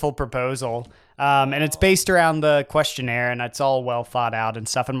beautiful proposal. And it's based around the questionnaire and it's all well thought out and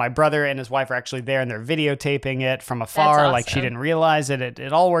stuff. And my brother and his wife are actually there and they're videotaping it from afar. That's awesome. Like she didn't realize it.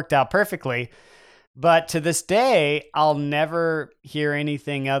 It all worked out perfectly. But to this day, I'll never hear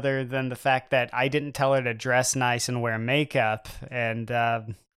anything other than the fact that I didn't tell her to dress nice and wear makeup. And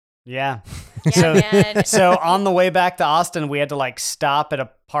yeah. Man. So on the way back to Austin, we had to stop at a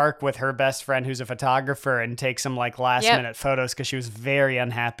park with her best friend who's a photographer and take some last minute photos because she was very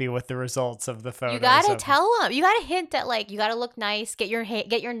unhappy with the results of the photos. You gotta tell them. You gotta hint that you gotta look nice, get your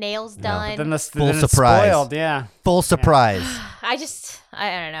nails done. But then Full then it's surprise. spoiled, yeah. Full surprise. I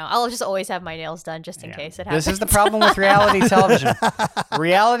don't know. I'll just always have my nails done just in case it happens. This is the problem with reality television.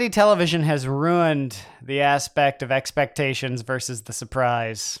 Reality television has ruined the aspect of expectations versus the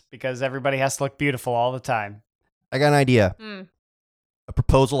surprise because everybody has to look beautiful all the time. I got an idea. Mm. A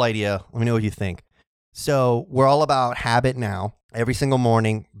proposal idea. Let me know what you think. So we're all about habit now. Every single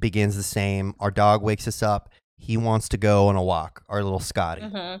morning begins the same. Our dog wakes us up. He wants to go on a walk, our little Scotty.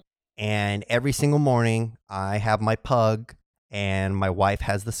 Mm-hmm. And every single morning I have my pug and my wife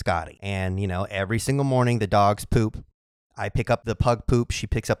has the Scotty. And, every single morning the dogs poop. I pick up the pug poop. She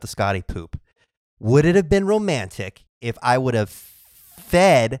picks up the Scotty poop. Would it have been romantic if I would have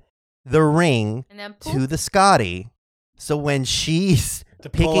fed the ring And then to the Scotty? So when she's To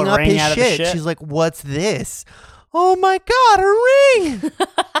pull picking a up ring his out of the shit, shit? she's like, what's this? Oh my God, a ring.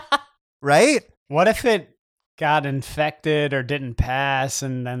 Right? What if it got infected or didn't pass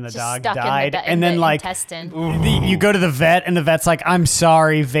and then the Just dog stuck died? in And the then intestine. you go to the vet and the vet's like, I'm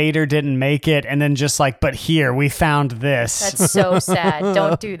sorry, Vader didn't make it. And then just but here, we found this. That's so sad.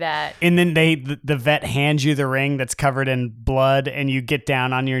 Don't do that. And then the vet hands you the ring that's covered in blood and you get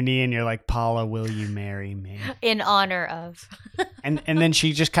down on your knee and you're like, Paula, will you marry me? In honor of. And then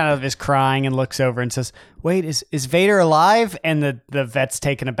she just kind of is crying and looks over and says, wait, is Vader alive? And the vet's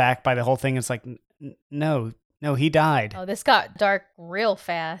taken aback by the whole thing. It's like, no, he died. Oh, this got dark real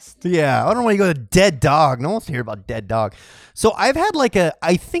fast. Yeah, I don't want to go to dead dog. No one wants to hear about dead dog. So I've had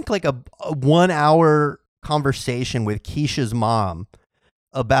I think a 1 hour conversation with Keisha's mom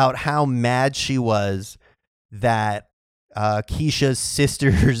about how mad she was that Keisha's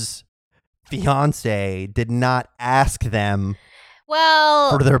sister's fiance did not ask them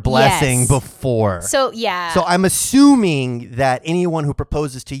for their blessing yes. before. So, yeah. So I'm assuming that anyone who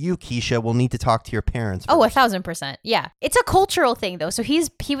proposes to you, Keisha, will need to talk to your parents Oh, first. 1,000%. Yeah. It's a cultural thing though. So he's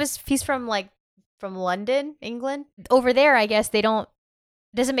from from London, England. Over there, I guess it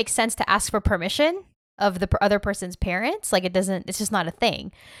doesn't make sense to ask for permission of the other person's parents. It's just not a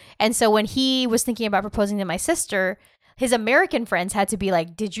thing. And so when he was thinking about proposing to my sister, his American friends had to be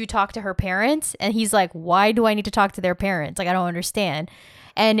like, did you talk to her parents? And he's like, why do I need to talk to their parents? I don't understand.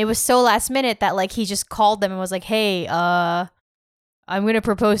 And it was so last minute that he just called them and was like, hey, I'm going to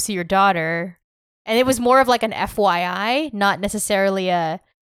propose to your daughter. And it was more of an FYI, not necessarily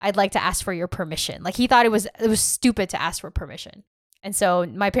I'd like to ask for your permission. He thought it was stupid to ask for permission. And so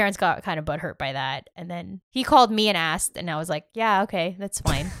my parents got kind of butthurt by that. And then he called me and asked, and I was like, yeah, okay, that's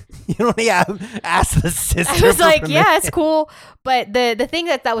fine. You don't ask the sister. I was for like, permission. yeah, it's cool. But the thing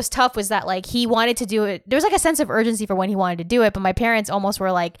that was tough was that he wanted to do it. There was a sense of urgency for when he wanted to do it. But my parents almost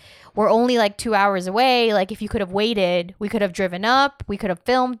were like, we're only 2 hours away. If you could have waited, we could have driven up. We could have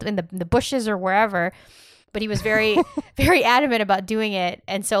filmed in the bushes or wherever. But he was very, very adamant about doing it.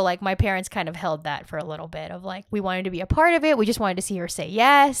 And so my parents kind of held that for a little bit of we wanted to be a part of it. We just wanted to see her say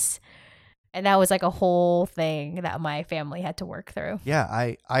yes. And that was a whole thing that my family had to work through.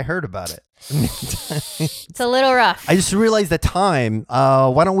 Yeah, I heard about it. It's a little rough. I just realized the time.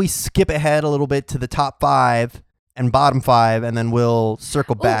 Why don't we skip ahead a little bit to the top 5 and bottom 5, and then we'll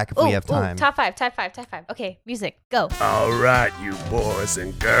circle back if we have time. Top five. Okay, music, go. All right, you boys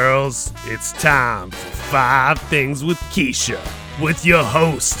and girls, it's time for 5 Things with Keisha, with your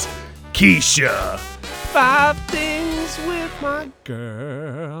host, Keisha. 5 Things with my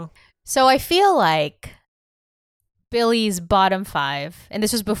girl. So I feel like Billy's bottom 5, and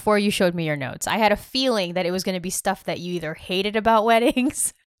this was before you showed me your notes, I had a feeling that it was going to be stuff that you either hated about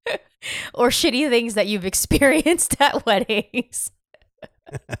weddings or shitty things that you've experienced at weddings.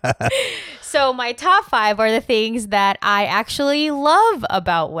 So my top 5 are the things that I actually love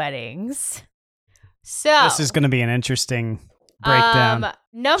about weddings. So This is going to be an interesting breakdown.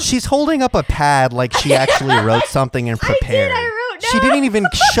 She's holding up a pad like she actually wrote something and prepared. I wrote She didn't even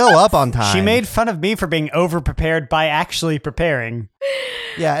show up on time. She made fun of me for being over-prepared by actually preparing.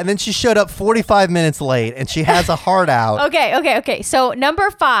 Yeah, and then she showed up 45 minutes late, and she has a heart out. Okay. So number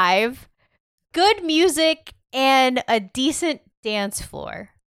 5, good music and a decent dance floor.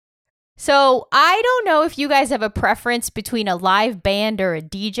 So I don't know if you guys have a preference between a live band or a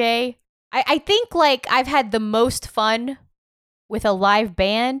DJ. I think like I've had the most fun with a live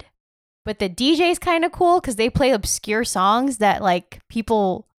band, but the DJ's kind of cool because they play obscure songs that like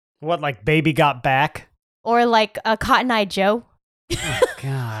people... What, like Baby Got Back? Or like a Cotton Eye Joe. Oh,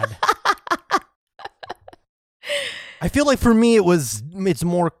 God. I feel like for me, it's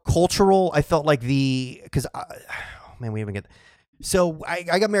more cultural. I felt like because, we haven't get. So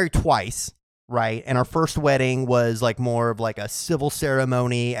I got married twice, right? And our first wedding was like more of like a civil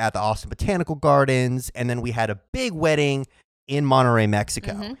ceremony at the Austin Botanical Gardens. And then we had a big wedding in Monterrey,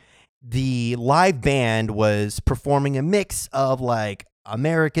 Mexico. Mm-hmm. The live band was performing a mix of like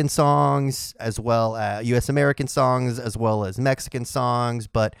American songs as well as U.S. American songs as well as Mexican songs,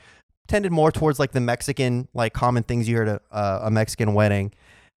 but tended more towards like the Mexican, like common things you heard at a Mexican wedding.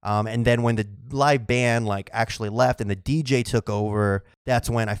 And then when the live band like actually left and the DJ took over, that's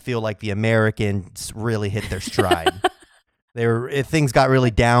when I feel like the Americans really hit their stride. Things got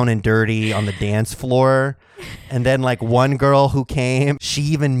really down and dirty on the dance floor. And then like one girl who came, she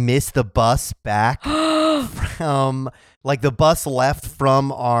even missed the bus back from like the bus left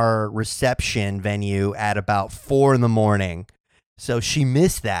from our reception venue at about 4 a.m. So she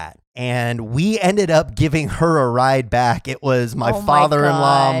missed that. And we ended up giving her a ride back. It was my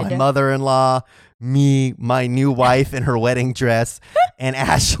father-in-law, my mother-in-law, me, my new wife in her wedding dress, and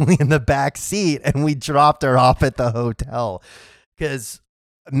Ashley in the back seat. And we dropped her off at the hotel because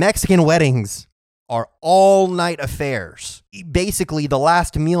Mexican weddings are all-night affairs. Basically, the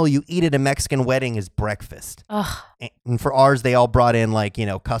last meal you eat at a Mexican wedding is breakfast. Ugh. And for ours, they all brought in like,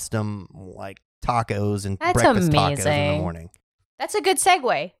 custom like tacos and breakfast tacos in the morning. That's a good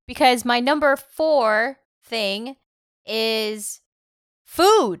segue because my number 4 thing is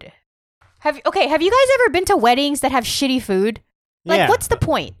food. Have you guys ever been to weddings that have shitty food? Like, Yeah. what's the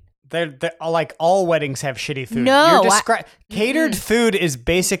point? They're like all weddings have shitty food. No, catered food is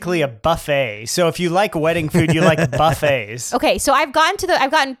basically a buffet. So if you like wedding food, you like buffets. Okay, so I've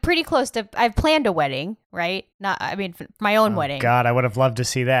gotten pretty close to. I've planned a wedding, right? My own wedding. God, I would have loved to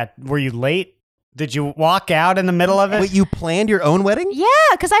see that. Were you late? Did you walk out in the middle of it? Wait, you planned your own wedding? Yeah,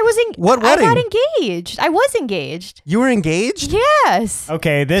 because I was What wedding? I got engaged. I was engaged. You were engaged? Yes.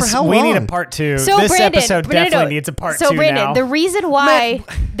 Okay, For how we need a long? part 2. So this Brandon, episode definitely needs a part 2 So Brandon, now. the reason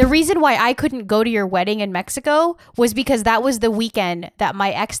why I couldn't go to your wedding in Mexico was because that was the weekend that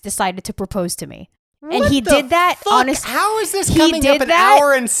my ex decided to propose to me. And he did that honestly. How is this he coming did up an that-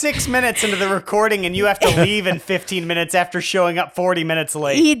 hour and 6 minutes into the recording and you have to leave in 15 minutes after showing up 40 minutes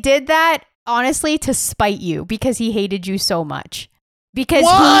late? He did that honestly to spite you because he hated you so much. Because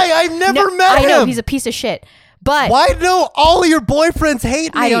Why? I've never met him. I know he's a piece of shit. But why do all your boyfriends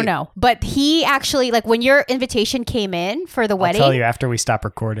hate me? I don't know. But he actually, like, when your invitation came in for the I'll wedding, tell you after we stop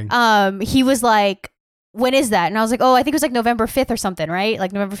recording. he was like, when is that? And I was like, oh, I think it was like November 5th or something, right?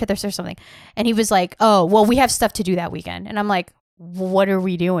 Like November 5th or something. And he was like, oh, well, we have stuff to do that weekend. And I'm like, what are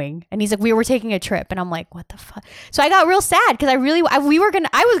we doing? And he's like, we were taking a trip. And I'm like, what the fuck? So I got real sad because I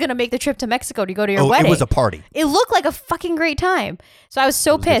was gonna make the trip to Mexico to go to your wedding. It was a party. It looked like a fucking great time. So I was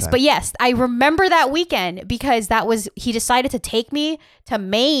so was a good pissed. time. But yes, I remember that weekend because he decided to take me to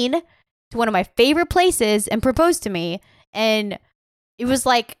Maine, to one of my favorite places, and propose to me. And it was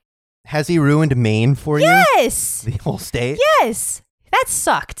like, Has he ruined Maine for yes, you? The whole state? yes, that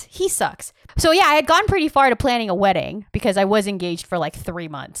sucked. He sucks. So yeah, I had gone pretty far to planning a wedding because I was engaged for like 3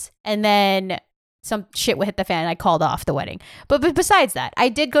 months. And then some shit would hit the fan and I called off the wedding. But besides that, I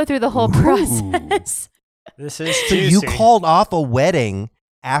did go through the whole process. This is So juicy. you called off a wedding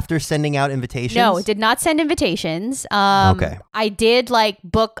after sending out invitations? No, it did not send invitations. Okay. I did like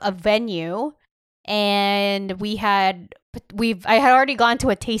book a venue and I had already gone to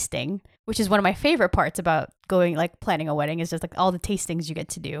a tasting, which is one of my favorite parts about going like planning a wedding, is just like all the tastings you get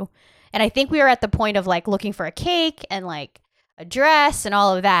to do. And I think we were at the point of like looking for a cake and like a dress and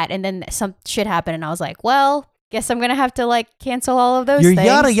all of that, and then some shit happened, and I was like, well, guess I'm gonna have to like cancel all of those You're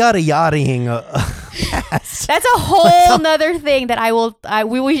things. yada-ing. That's a whole nother thing that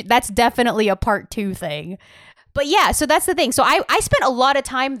that's definitely a part 2 thing. But yeah, so that's the thing. So I spent a lot of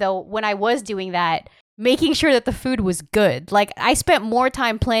time though when I was doing that, making sure that the food was good. Like I spent more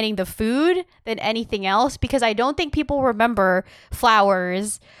time planning the food than anything else, because I don't think people remember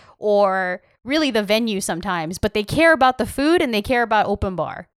flowers or really the venue sometimes, but they care about the food and they care about open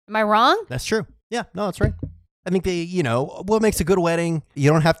bar. Am I wrong? That's true. Yeah, no, that's right. I think what makes a good wedding?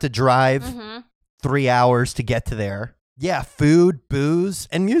 You don't have to drive 3 hours to get to there. Yeah, food, booze,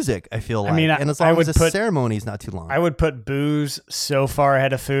 and music, I feel like. I mean, and as long as the ceremony's not too long. I would put booze so far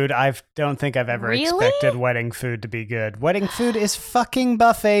ahead of food. I don't think I've ever Really? expected wedding food to be good. Wedding food is fucking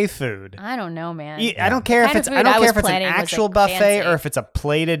buffet food. I don't know, man. I don't care if kind it's of I food don't I care was if it's an planning was, actual like, buffet fancy. or if it's a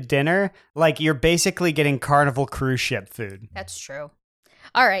plated dinner. Like you're basically getting Carnival cruise ship food. That's true.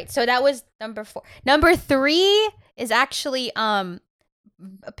 All right, so that was number 4. Number 3 is actually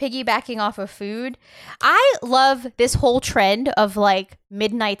piggybacking off of food. I love this whole trend of like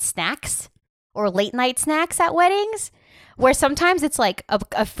midnight snacks or late night snacks at weddings, where sometimes it's like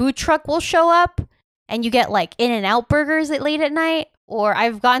a food truck will show up and you get like In-N-Out burgers at late at night. Or I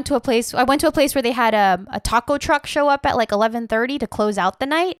went to a place where they had a taco truck show up at like 11:30 to close out the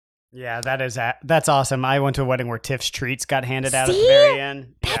night. Yeah, that's awesome. I went to a wedding where Tiff's treats got handed out at the See? very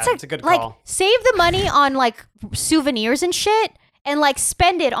end. That's It's a good like call. save the money on like souvenirs and shit and like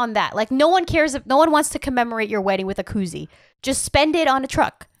spend it on that. Like no one cares if no one wants to commemorate your wedding with a koozie. Just spend it on a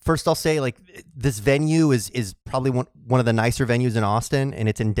truck. First, I'll say like this venue is probably one of the nicer venues in Austin, and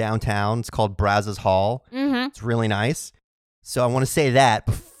it's in downtown. It's called Brazos Hall. Mm-hmm. It's really nice. So I want to say that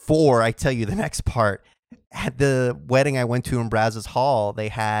before I tell you the next part. At the wedding I went to in Brazos Hall, they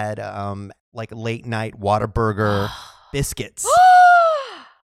had like late night Whataburger biscuits,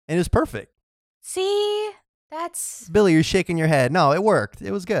 and it was perfect. See, that's Billy, you're shaking your head. No, it worked.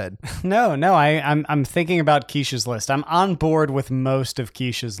 It was good. No, I'm thinking about Keisha's list. I'm on board with most of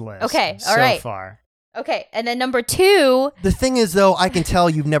Keisha's list. Okay, all so right. far. okay. And then number 2, The thing is, though, I can tell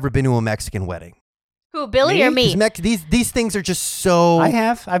you've never been to a Mexican wedding. who, Billy Me? or me? 'Cause these things are just so.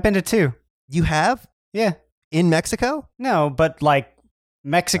 I've been to 2. You have Yeah. in Mexico? No, but like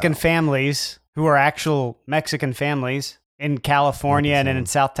Mexican Oh. families who are actual Mexican families in California and in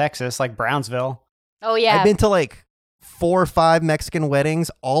South Texas, like Brownsville. Oh yeah. I've been to like 4 or 5 Mexican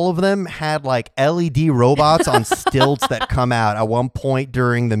weddings. All of them had like LED robots on stilts that come out at one point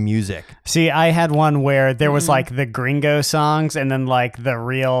during the music. See, I had one where there was like the gringo songs and then like the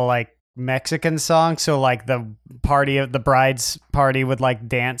real like Mexican song. So like the bride's party would like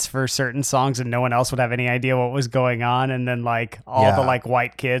dance for certain songs and no one else would have any idea what was going on. And then like all the like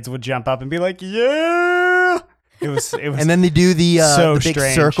white kids would jump up and be like, yeah. It was And then they do the so big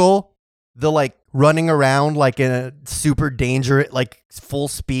strange. circle, the like running around like in a super dangerous, like full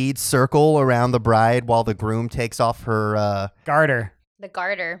speed circle around the bride while the groom takes off her garter. the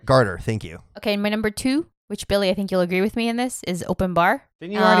garter. garter. Thank you. Okay, and my number 2, which Billy, I think you'll agree with me in this, is open bar.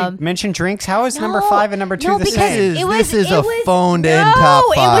 Didn't you already mention drinks? How is number No, 5 and number 2 no, the because same? This is it a was- phoned in no, top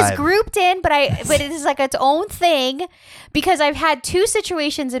it was 5. grouped in, but it is like its own thing, because I've had 2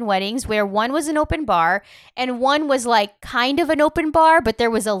 situations in weddings where one was an open bar and one was like kind of an open bar, but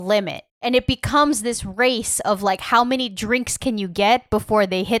there was a limit. And it becomes this race of like how many drinks can you get before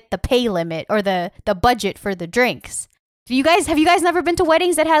they hit the pay limit or the budget for the drinks. Have you guys never been to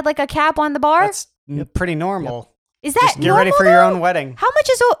weddings that had like a cap on the bar? That's pretty normal. Is that Just get ready normal, for your though? own wedding. How much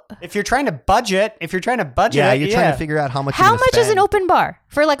is If you're trying to budget, Yeah, you're trying to figure out how much. how you're gonna much is spend. an open bar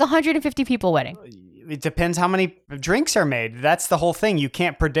for like 150 people wedding? It depends how many drinks are made. That's the whole thing. You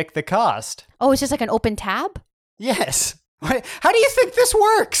can't predict the cost. Oh, it's just like an open tab? Yes. How do you think this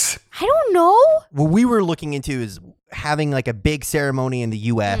works? I don't know. What we were looking into is having like a big ceremony in the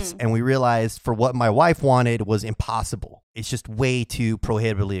US, and we realized for what my wife wanted was impossible. It's just way too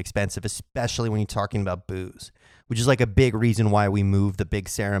prohibitively expensive, especially when you're talking about booze, which is like a big reason why we moved the big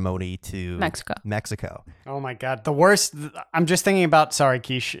ceremony to Mexico. Oh my God. The worst. I'm just thinking about, sorry,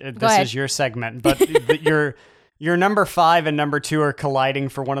 Keish, this ahead. is your segment, but your number 5 and number 2 are colliding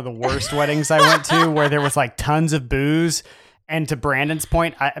for one of the worst weddings I went to, where there was like tons of booze. And to Brandon's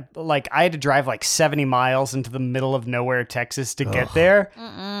point, I had to drive like 70 miles into the middle of nowhere, Texas to get there.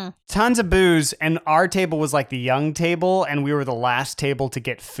 Tons of booze, and our table was like the young table, and we were the last table to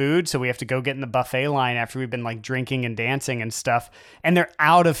get food, so we have to go get in the buffet line after we've been like drinking and dancing and stuff, and they're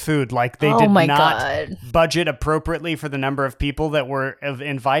out of food. Like they did not budget appropriately for the number of people that were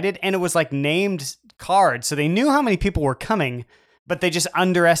invited, and it was like named cards, so they knew how many people were coming, but they just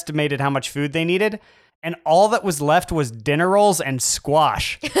underestimated how much food they needed, and all that was left was dinner rolls and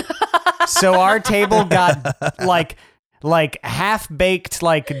squash. So our table got like half-baked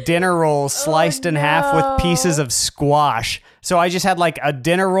like dinner rolls sliced in half with pieces of squash. So I just had like a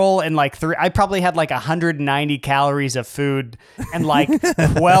dinner roll and like I probably had like 190 calories of food and like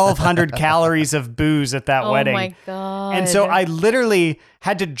 1,200 calories of booze at that wedding. Oh my God. And so I literally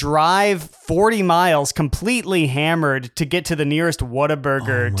had to drive 40 miles completely hammered to get to the nearest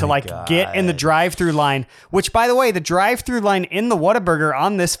Whataburger to like get in the drive-through line, which by the way, the drive-through line in the Whataburger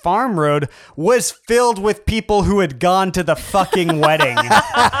on this farm road was filled with people who had gone to the fucking wedding.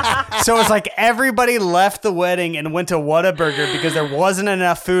 So it's like everybody left the wedding and went to Whataburger because there wasn't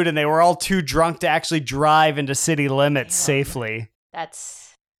enough food and they were all too drunk to actually drive into city limits safely.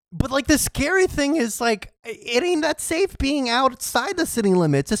 But like the scary thing is like it ain't that safe being outside the city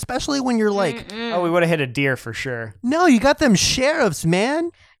limits, especially when you're like, Oh, we would have hit a deer for sure. no, you got them sheriffs, man.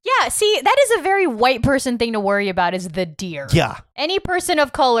 Yeah, see, that is a very white person thing to worry about is the deer. Yeah. Any person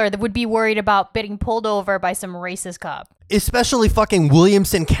of color that would be worried about getting pulled over by some racist cop. Especially fucking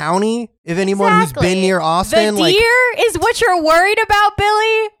Williamson County. If anyone who's been near Austin, the like deer is what you're worried about,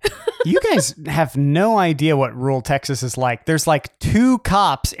 Billy. You guys have no idea what rural Texas is like. There's like 2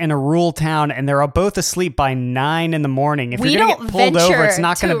 cops in a rural town, and they're all both asleep by 9 in the morning. If We you're gonna don't get pulled over, venture it's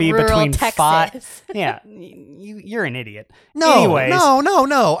not going to to be rural between Texas. 5. Yeah, you're an idiot. no, Anyways,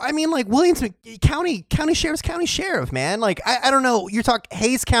 no. I mean, like Williamson County sheriff's county sheriff, man. Like I don't know. You're talking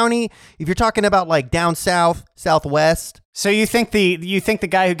Hayes County. If you're talking about like down south, southwest. So you think the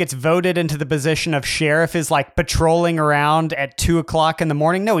guy who gets voted into the position of sheriff is like patrolling around at 2:00 in the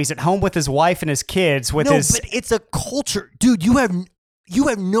morning? No, he's at home with his wife and his kids. With No, his. but it's a culture, dude. You have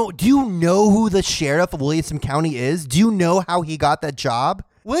no. Do you know who the sheriff of Williamson County is? Do you know how he got that job?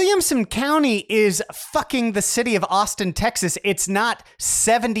 Williamson County is fucking the city of Austin, Texas. It's not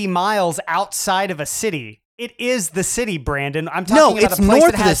 70 miles outside of a city. It is the city, Brandon. I'm talking about it's a place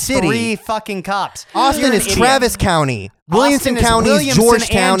north that of the has city. 3 fucking cops. Austin You're an is idiot. Travis County. Williamson Austin is County is Williamson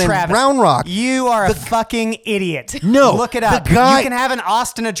Georgetown and Travis. Round Rock. You are a fucking idiot. No, Look it the up. guy- You can have an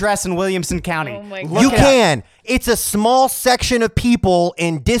Austin address in Williamson County. Oh my Look You it up. can. It's a small section of people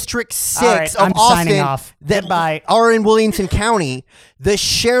in District 6 All right, of I'm Austin signing off. that Goodbye. are in Williamson County. The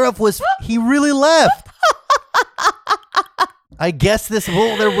sheriff he really left. I guess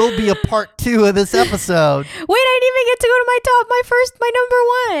there will be a part 2 of this episode. Wait, I didn't even get to go to my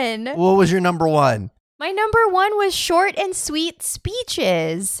number one. What was your number 1? My number 1 was short and sweet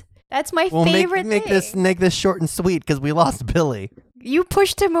speeches. That's my Well, favorite make thing. this short and sweet because we lost Billy. You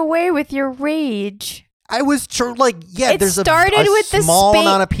pushed him away with your rage. I was It there's a started with the small spa-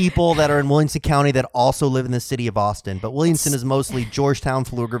 amount of people that are in Williamson County that also live in the city of Austin, but Williamson is mostly Georgetown,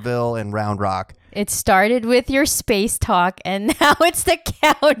 Pflugerville, and Round Rock. It started with your space talk, and now it's the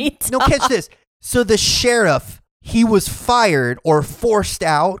county talk. No, catch this. So the sheriff, he was fired or forced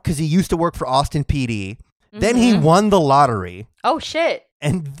out because he used to work for Austin PD. Then he won the lottery. Oh, shit.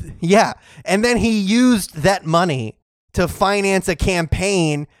 And and then he used that money to finance a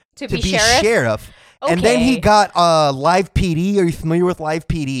campaign To be sheriff? And then he Okay. got Live PD. Are you familiar with Live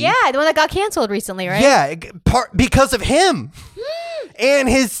PD? Yeah, the one that got canceled recently, right? Yeah, because of him and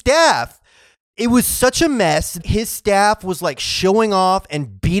his staff. It was such a mess. His staff was like showing off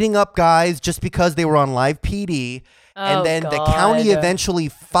and beating up guys just because they were on Live PD. Oh, And then the God. county eventually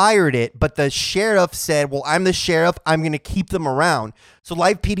fired it, but the sheriff said, well, I'm the sheriff. I'm going to keep them around. So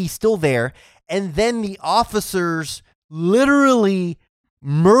Live PD's still there. And then the officers literally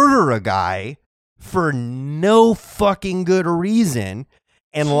murder a guy for no fucking good reason.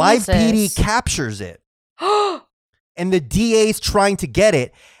 And Live PD Jesus. captures it. And the DA's trying to get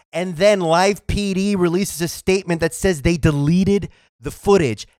it. And then Live PD releases a statement that says they deleted the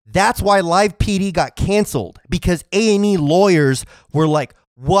footage. That's why Live PD got canceled, because A&E lawyers were like,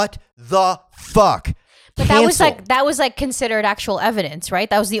 what the fuck? But Cancel. that was like considered actual evidence, right?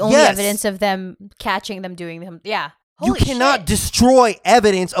 That was the only Yes. evidence of them catching them doing them. Yeah. You Holy cannot shit. destroy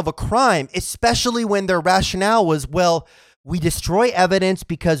evidence of a crime, especially when their rationale was, well, we destroy evidence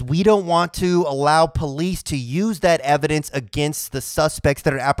because we don't want to allow police to use that evidence against the suspects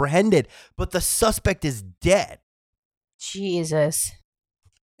that are apprehended. But the suspect is dead. Jesus.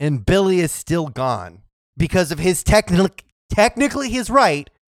 And Billy is still gone because of his technically he's right.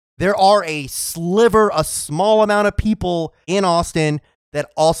 There are a small amount of people in Austin that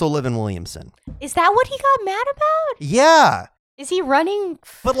also live in Williamson. Is that what he got mad about? Yeah. Is he running?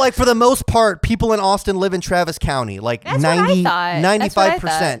 But like for the most part, people in Austin live in Travis County. Like That's what I thought. That's what I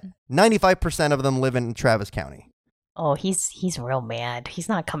 95%. 95% of them live in Travis County. Oh, he's real mad. He's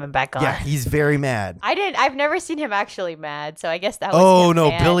not coming back on. Yeah, he's very mad. I've never seen him actually mad, so I guess that was Oh him no,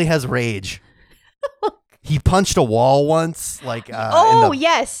 mad. Billy has rage. He punched a wall once, like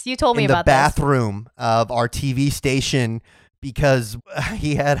Yes, you told me in the about this. bathroom of our TV station because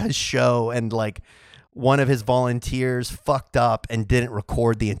he had a show and like one of his volunteers fucked up and didn't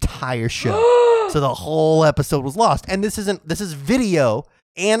record the entire show. So the whole episode was lost. And this is video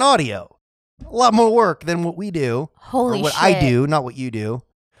and audio. A lot more work than what we do. Holy or what shit. I do, not what you do.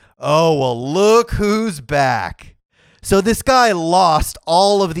 Oh, well, look who's back. So this guy lost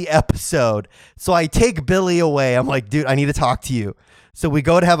all of the episode. So I take Billy away. I'm like, dude, I need to talk to you. So we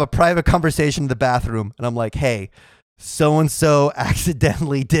go to have a private conversation in the bathroom. And I'm like, hey, so-and-so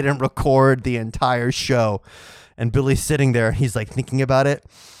accidentally didn't record the entire show. And Billy's sitting there. He's like thinking about it.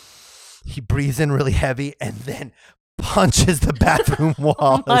 He breathes in really heavy and then punches the bathroom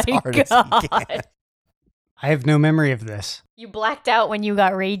wall as hard as he can. I have no memory of this. You blacked out when you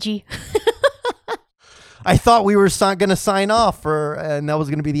got ragey. I thought we were going to sign off and that was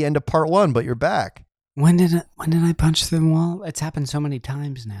going to be the end of part 1, but you're back. When did I punch the wall? It's happened so many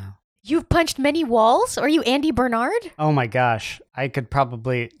times now. You've punched many walls? Are you Andy Bernard? Oh my gosh. I could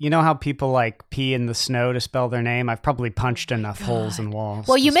probably, you know how people like pee in the snow to spell their name? I've probably punched enough holes in walls.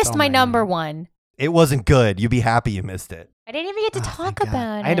 Well, to you missed spell my number name. 1. It wasn't good. You'd be happy you missed it. I didn't even get to Oh, talk thank God.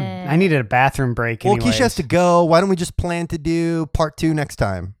 about I it. I needed a bathroom break Well, anyways. Keisha has to go. Why don't we just plan to do part 2 next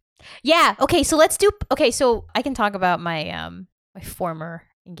time? Yeah. Okay. So let's do. Okay. So I can talk about my my former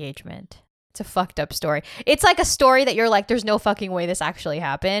engagement. It's a fucked up story. It's like a story that you're like, there's no fucking way this actually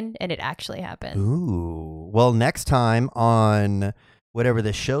happened, and it actually happened. Ooh. Well, next time on whatever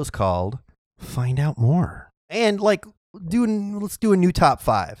this show's called, find out more. And like, let's do a new top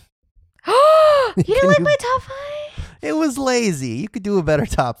 5. You didn't like my top 5? It was lazy. You could do a better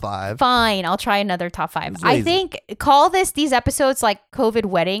top 5. Fine, I'll try another top 5. It's I lazy. think call these episodes like COVID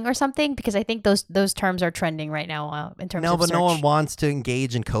wedding or something because I think those terms are trending right now in terms No, of but search. no one wants to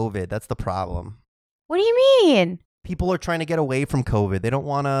engage in COVID. That's the problem. What do you mean? People are trying to get away from COVID. They don't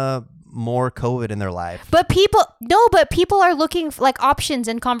want more COVID in their life. But people are looking for like options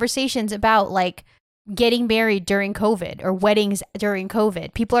and conversations about like getting married during COVID or weddings during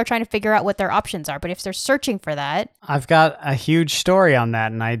COVID. People are trying to figure out what their options are. But if they're searching for that, I've got a huge story on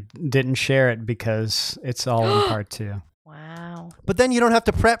that, and I didn't share it because it's all in part 2. wow. But then you don't have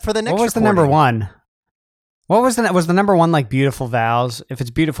to prep for the next What was the recording. number 1? What was the number 1 like Beautiful Vows? If it's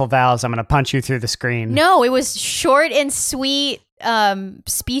Beautiful Vows, I'm gonna punch you through the screen. No, it was short and sweet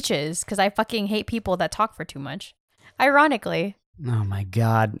speeches because I fucking hate people that talk for too much. Ironically. Oh my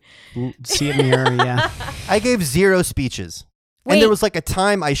God. See it mirror, yeah. I gave 0 speeches. Wait. And there was like a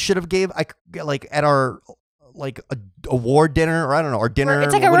time I should have gave like at our like a award dinner or I don't know, our dinner.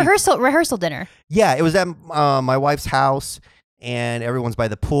 It's like a what do you- rehearsal dinner. Yeah, it was at my wife's house and everyone's by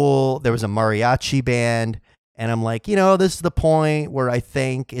the pool. There was a mariachi band. And I'm like, this is the point where I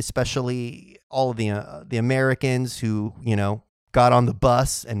think especially all of the Americans who, got on the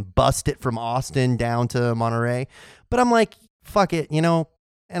bus and bussed it from Austin down to Monterey. But I'm like, fuck it, and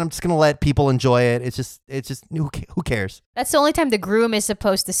I'm just going to let people enjoy it. It's just who cares? That's the only time the groom is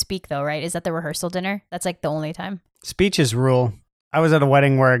supposed to speak though, right? Is that the rehearsal dinner? That's like the only time. Speeches rule. I was at a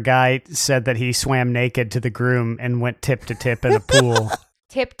wedding where a guy said that he swam naked to the groom and went tip to tip in a pool.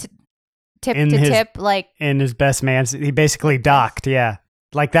 Tip to In his- tip, like In his best man, he basically docked, yeah.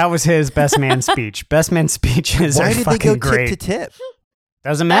 Like that was his best man speech. Best man speeches Why are did they fucking go great. tip to tip?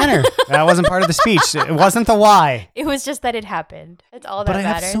 Doesn't matter. That wasn't part of the speech. It wasn't the why. it was just that it happened. That's all But that I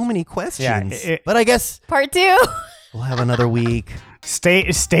have matters. so many questions. Yeah, but I guess Part 2. we'll have another week. Stay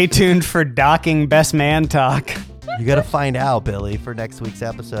tuned for docking best man talk You got to find out, Billy, for next week's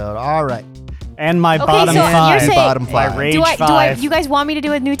episode. All right. and my Okay, bottom so you're 5. saying- Bottom My 5. rage Do I 5. you guys want me to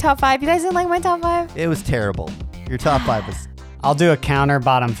do a new top 5? You guys didn't like my top 5? It was terrible. Your top 5 was I'll do a counter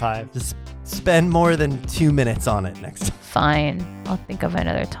bottom 5. just spend more than 2 minutes on it next time. Fine. I'll think of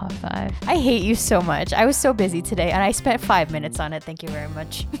another top 5. I hate you so much. I was so busy today and I spent 5 minutes on it. Thank you very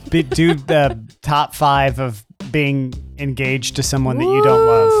much. Do the top 5 of being engaged to someone that you don't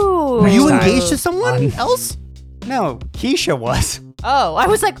love. Ooh. Were you Next time. engaged to someone else? No, Keisha was. Oh, I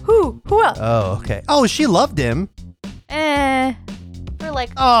was like, who? Who else? Oh, okay. Oh, she loved him. We're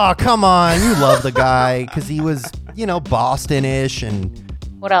like, Oh, come on. You love the guy because he was, Boston-ish, and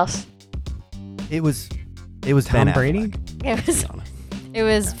what else? it was Ben Tom Affleck. Brady? It was, It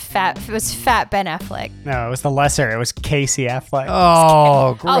was fat. It was fat Ben Affleck. No, it was the lesser. It was Casey Affleck.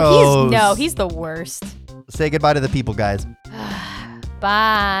 Oh, gross. Oh, he's the worst. Say goodbye to the people, guys. Bye.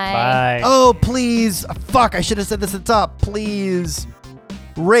 Bye. Oh, please. Fuck, I should have said this at the top. Please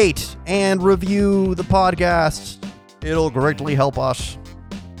rate and review the podcast. It'll greatly help us.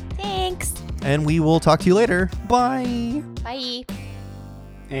 Thanks. And we will talk to you later. Bye. Bye.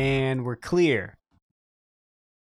 And we're clear.